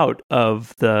eked out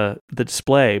of the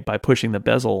display by pushing the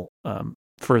bezel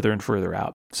further and further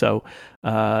out. So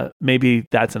maybe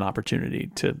that's an opportunity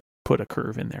to put a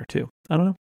curve in there too. I don't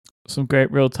know. Some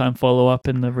great real-time follow-up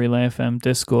in the Relay FM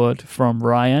Discord from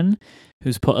Ryan,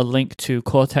 who's put a link to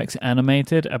Cortex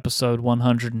Animated, episode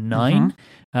 109.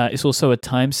 Mm-hmm. It's also a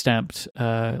time-stamped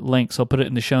link, so I'll put it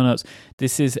in the show notes.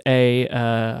 This is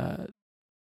an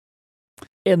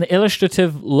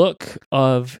illustrative look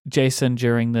of Jason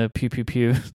during the pew pew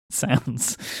pew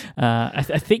sounds. I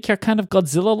think you're kind of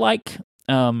Godzilla-like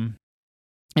in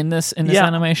this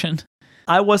animation.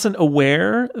 I wasn't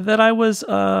aware that I was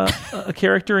a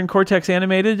character in Cortex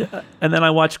Animated, and then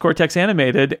I watched Cortex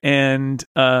Animated, and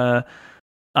I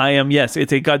am, yes,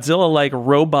 it's a Godzilla-like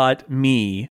robot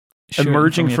me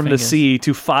emerging from the sea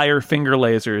to fire finger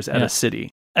lasers at a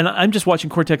city. And I'm just watching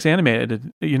Cortex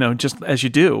Animated, just as you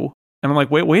do. And I'm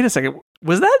like, wait a second.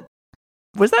 Was that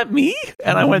was that me?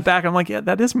 And I went back. I'm like, yeah,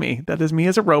 that is me. That is me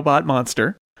as a robot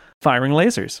monster firing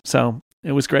lasers. So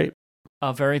it was great.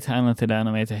 Our very talented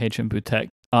animator, H.M. Butek,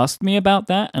 asked me about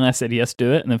that, and I said, yes,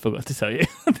 do it, and then forgot to tell you.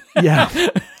 Yeah.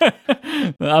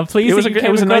 I'm pleased it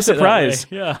was a nice surprise.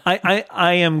 Yeah.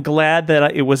 I am glad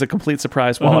that it was a complete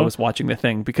surprise while I was watching the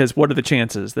thing, because what are the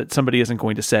chances that somebody isn't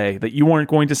going to say, that you weren't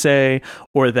going to say,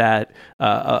 or that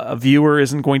a viewer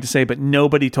isn't going to say, but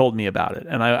nobody told me about it.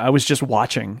 And I was just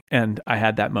watching, and I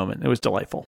had that moment. It was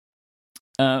delightful.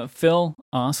 Phil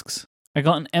asks, I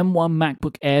got an M1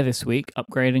 MacBook Air this week,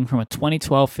 upgrading from a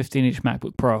 2012 15-inch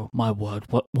MacBook Pro. My word,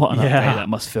 what an upgrade that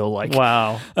must feel like.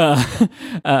 Wow.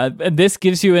 And this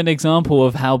gives you an example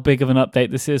of how big of an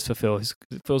update this is for Phil.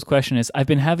 Phil's question is, I've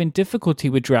been having difficulty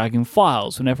with dragging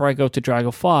files. Whenever I go to drag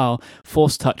a file,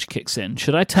 Force Touch kicks in.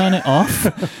 Should I turn it off?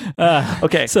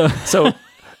 Okay, so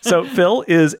Phil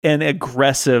is an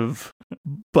aggressive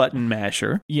button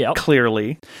masher. Yeah,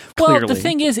 clearly. Well, the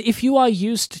thing is, if you are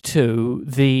used to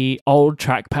the old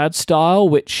trackpad style,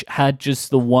 which had just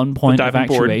the one point of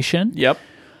actuation, yep,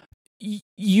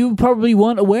 you probably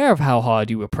weren't aware of how hard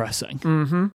you were pressing.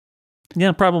 Mm-hmm.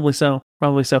 Yeah, probably so.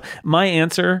 My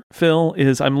answer, Phil,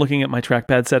 is I'm looking at my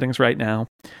trackpad settings right now.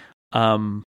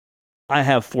 I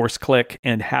have force click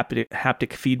and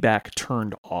haptic feedback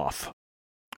turned off.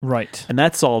 Right, and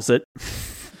that solves it.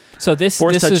 So this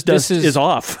is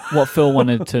off. What Phil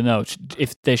wanted to know,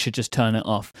 if they should just turn it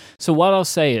off. So what I'll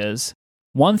say is,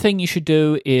 one thing you should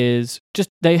do is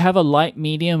they have a light,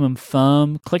 medium, and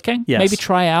firm clicking. Yes. Maybe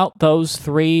try out those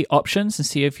 3 options and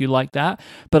see if you like that.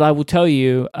 But I will tell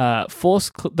you, the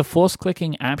force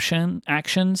clicking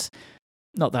actions,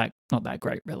 not that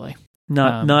great, really.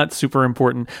 Not super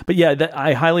important. But yeah,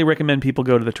 I highly recommend people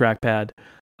go to the trackpad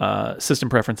system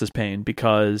preferences pane,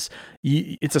 because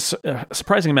it's a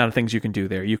surprising amount of things you can do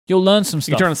there. You'll learn some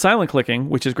stuff. You turn on silent clicking,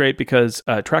 which is great because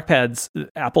trackpads,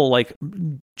 Apple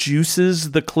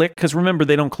juices the click, because remember,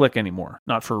 they don't click anymore,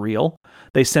 not for real.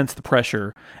 They sense the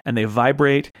pressure and they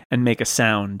vibrate and make a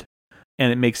sound,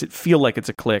 and it makes it feel like it's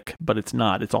a click, but it's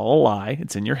not. It's all a lie.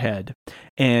 It's in your head.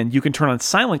 And you can turn on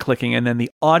silent clicking, and then the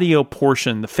audio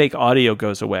portion, the fake audio,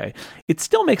 goes away. It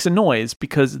still makes a noise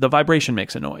because the vibration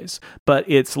makes a noise, but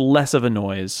it's less of a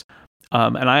noise.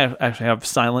 And I actually have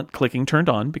silent clicking turned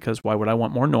on, because why would I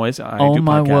want more noise? Oh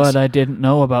my word, I didn't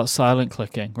know about silent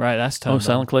clicking. Right, that's turned on.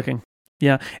 Silent clicking.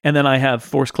 Yeah, and then I have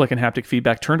force click and haptic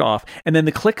feedback turned off. And then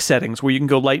the click settings, where you can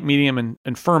go light, medium,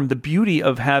 and firm. The beauty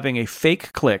of having a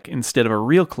fake click instead of a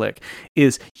real click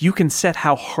is you can set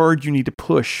how hard you need to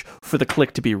push for the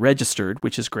click to be registered,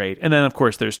 which is great. And then, of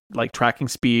course, there's tracking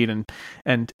speed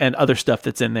and other stuff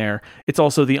that's in there. It's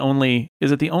also the only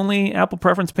Apple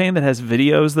preference pane that has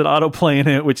videos that autoplay in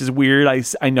it, which is weird.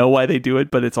 I know why they do it,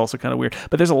 but it's also kind of weird.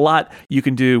 But there's a lot you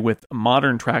can do with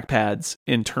modern trackpads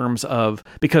in terms of,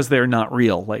 because they're not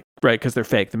real, because they're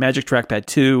fake. The Magic Trackpad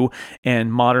 2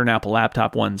 and modern Apple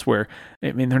laptop ones, where,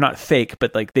 I mean, they're not fake,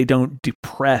 but they don't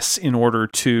depress in order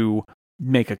to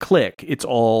make a click. It's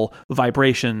all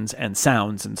vibrations and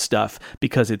sounds and stuff,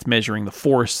 because it's measuring the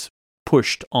force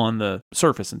pushed on the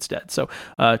surface instead. So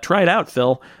try it out,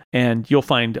 Phil, and you'll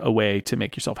find a way to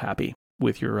make yourself happy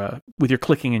with your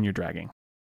clicking and your dragging.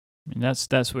 I mean,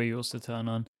 that's where you also turn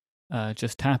on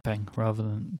just tapping rather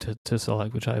than to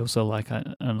select, which I also like. I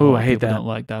hate that. Don't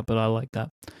like that, but I like that.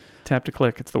 Tap to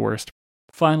click, it's the worst.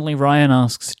 Finally, Ryan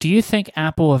asks, do you think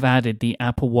Apple have added the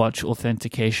Apple Watch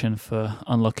authentication for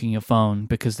unlocking your phone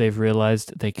because they've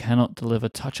realized they cannot deliver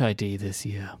Touch ID this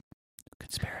year?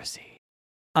 Conspiracy.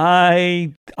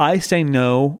 I say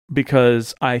no,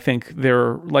 because I think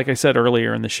like I said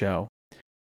earlier in the show,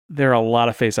 there are a lot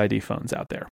of Face ID phones out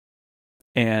there.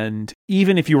 And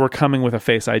even if you were coming with a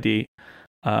Face ID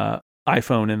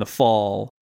iPhone in the fall,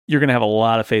 you're going to have a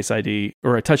lot of Face ID,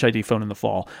 or a Touch ID phone in the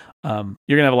fall. You're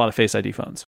going to have a lot of Face ID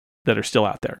phones that are still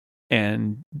out there.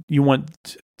 And you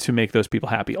want to make those people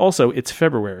happy. Also, it's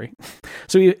February.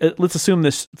 So let's assume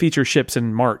this feature ships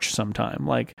in March sometime.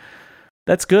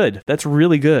 That's good. That's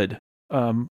really good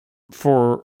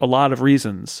for a lot of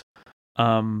reasons.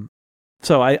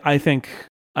 So I think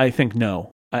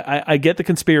no. I get the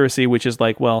conspiracy, which is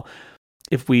well,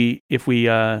 if we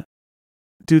do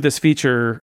this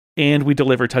feature and we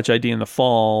deliver Touch ID in the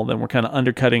fall, then we're kind of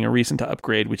undercutting a reason to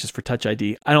upgrade, which is for Touch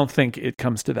ID. I don't think it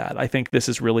comes to that. I think this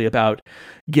is really about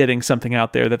getting something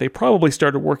out there that they probably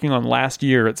started working on last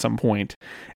year at some point,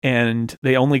 and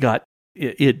they only got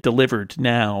it delivered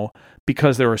now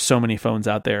because there are so many phones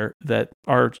out there that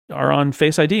are on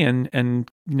Face ID and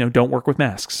don't work with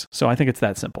masks. So I think it's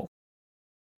that simple.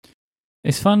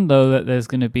 It's fun, though, that there's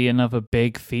going to be another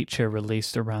big feature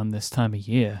released around this time of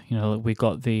year. We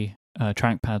got the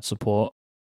trackpad support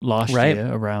last Right.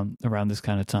 year around this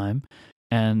kind of time,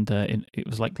 and it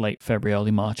was like late February,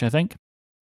 early March, I think.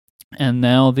 And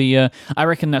now I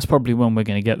reckon that's probably when we're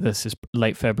going to get this, is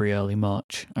late February, early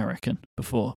March, I reckon,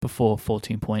 before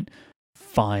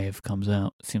 14.5 comes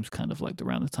out. It seems kind of like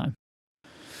around the time.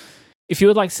 If you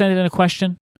would like to send in a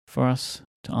question for us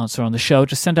to answer on the show,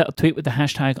 just send out a tweet with the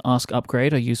hashtag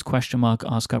AskUpgrade or use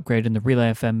 !AskUpgrade in the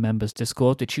Relay FM members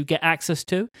Discord that you get access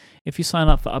to if you sign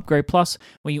up for Upgrade Plus,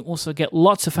 where you also get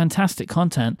lots of fantastic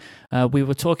content. We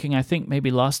were talking, I think,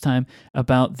 maybe last time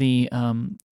about the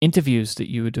interviews that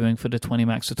you were doing for the 20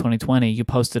 Max for 2020. You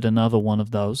posted another one of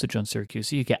those at John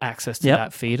Syracuse. You get access to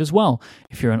that feed as well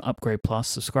if you're an Upgrade Plus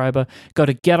subscriber. Go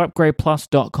to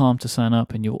getupgradeplus.com to sign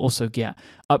up, and you'll also get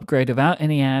Upgrade without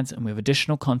any ads and with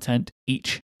additional content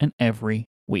each and every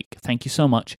week. Thank you so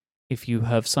much if you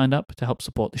have signed up to help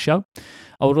support the show.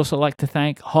 I would also like to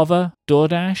thank Hover,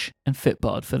 DoorDash, and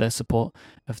Fitbod for their support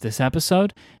of this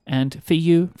episode, and for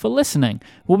you for listening.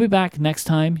 We'll be back next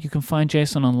time. You can find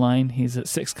Jason online. He's at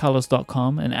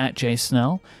sixcolors.com and at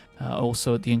jsnell,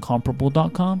 also at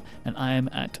theincomparable.com, and I am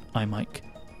at imyke,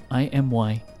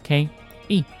 IMYKE.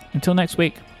 Until next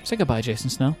week, say goodbye, Jason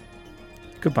Snell.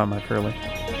 Goodbye, Mike Hurley.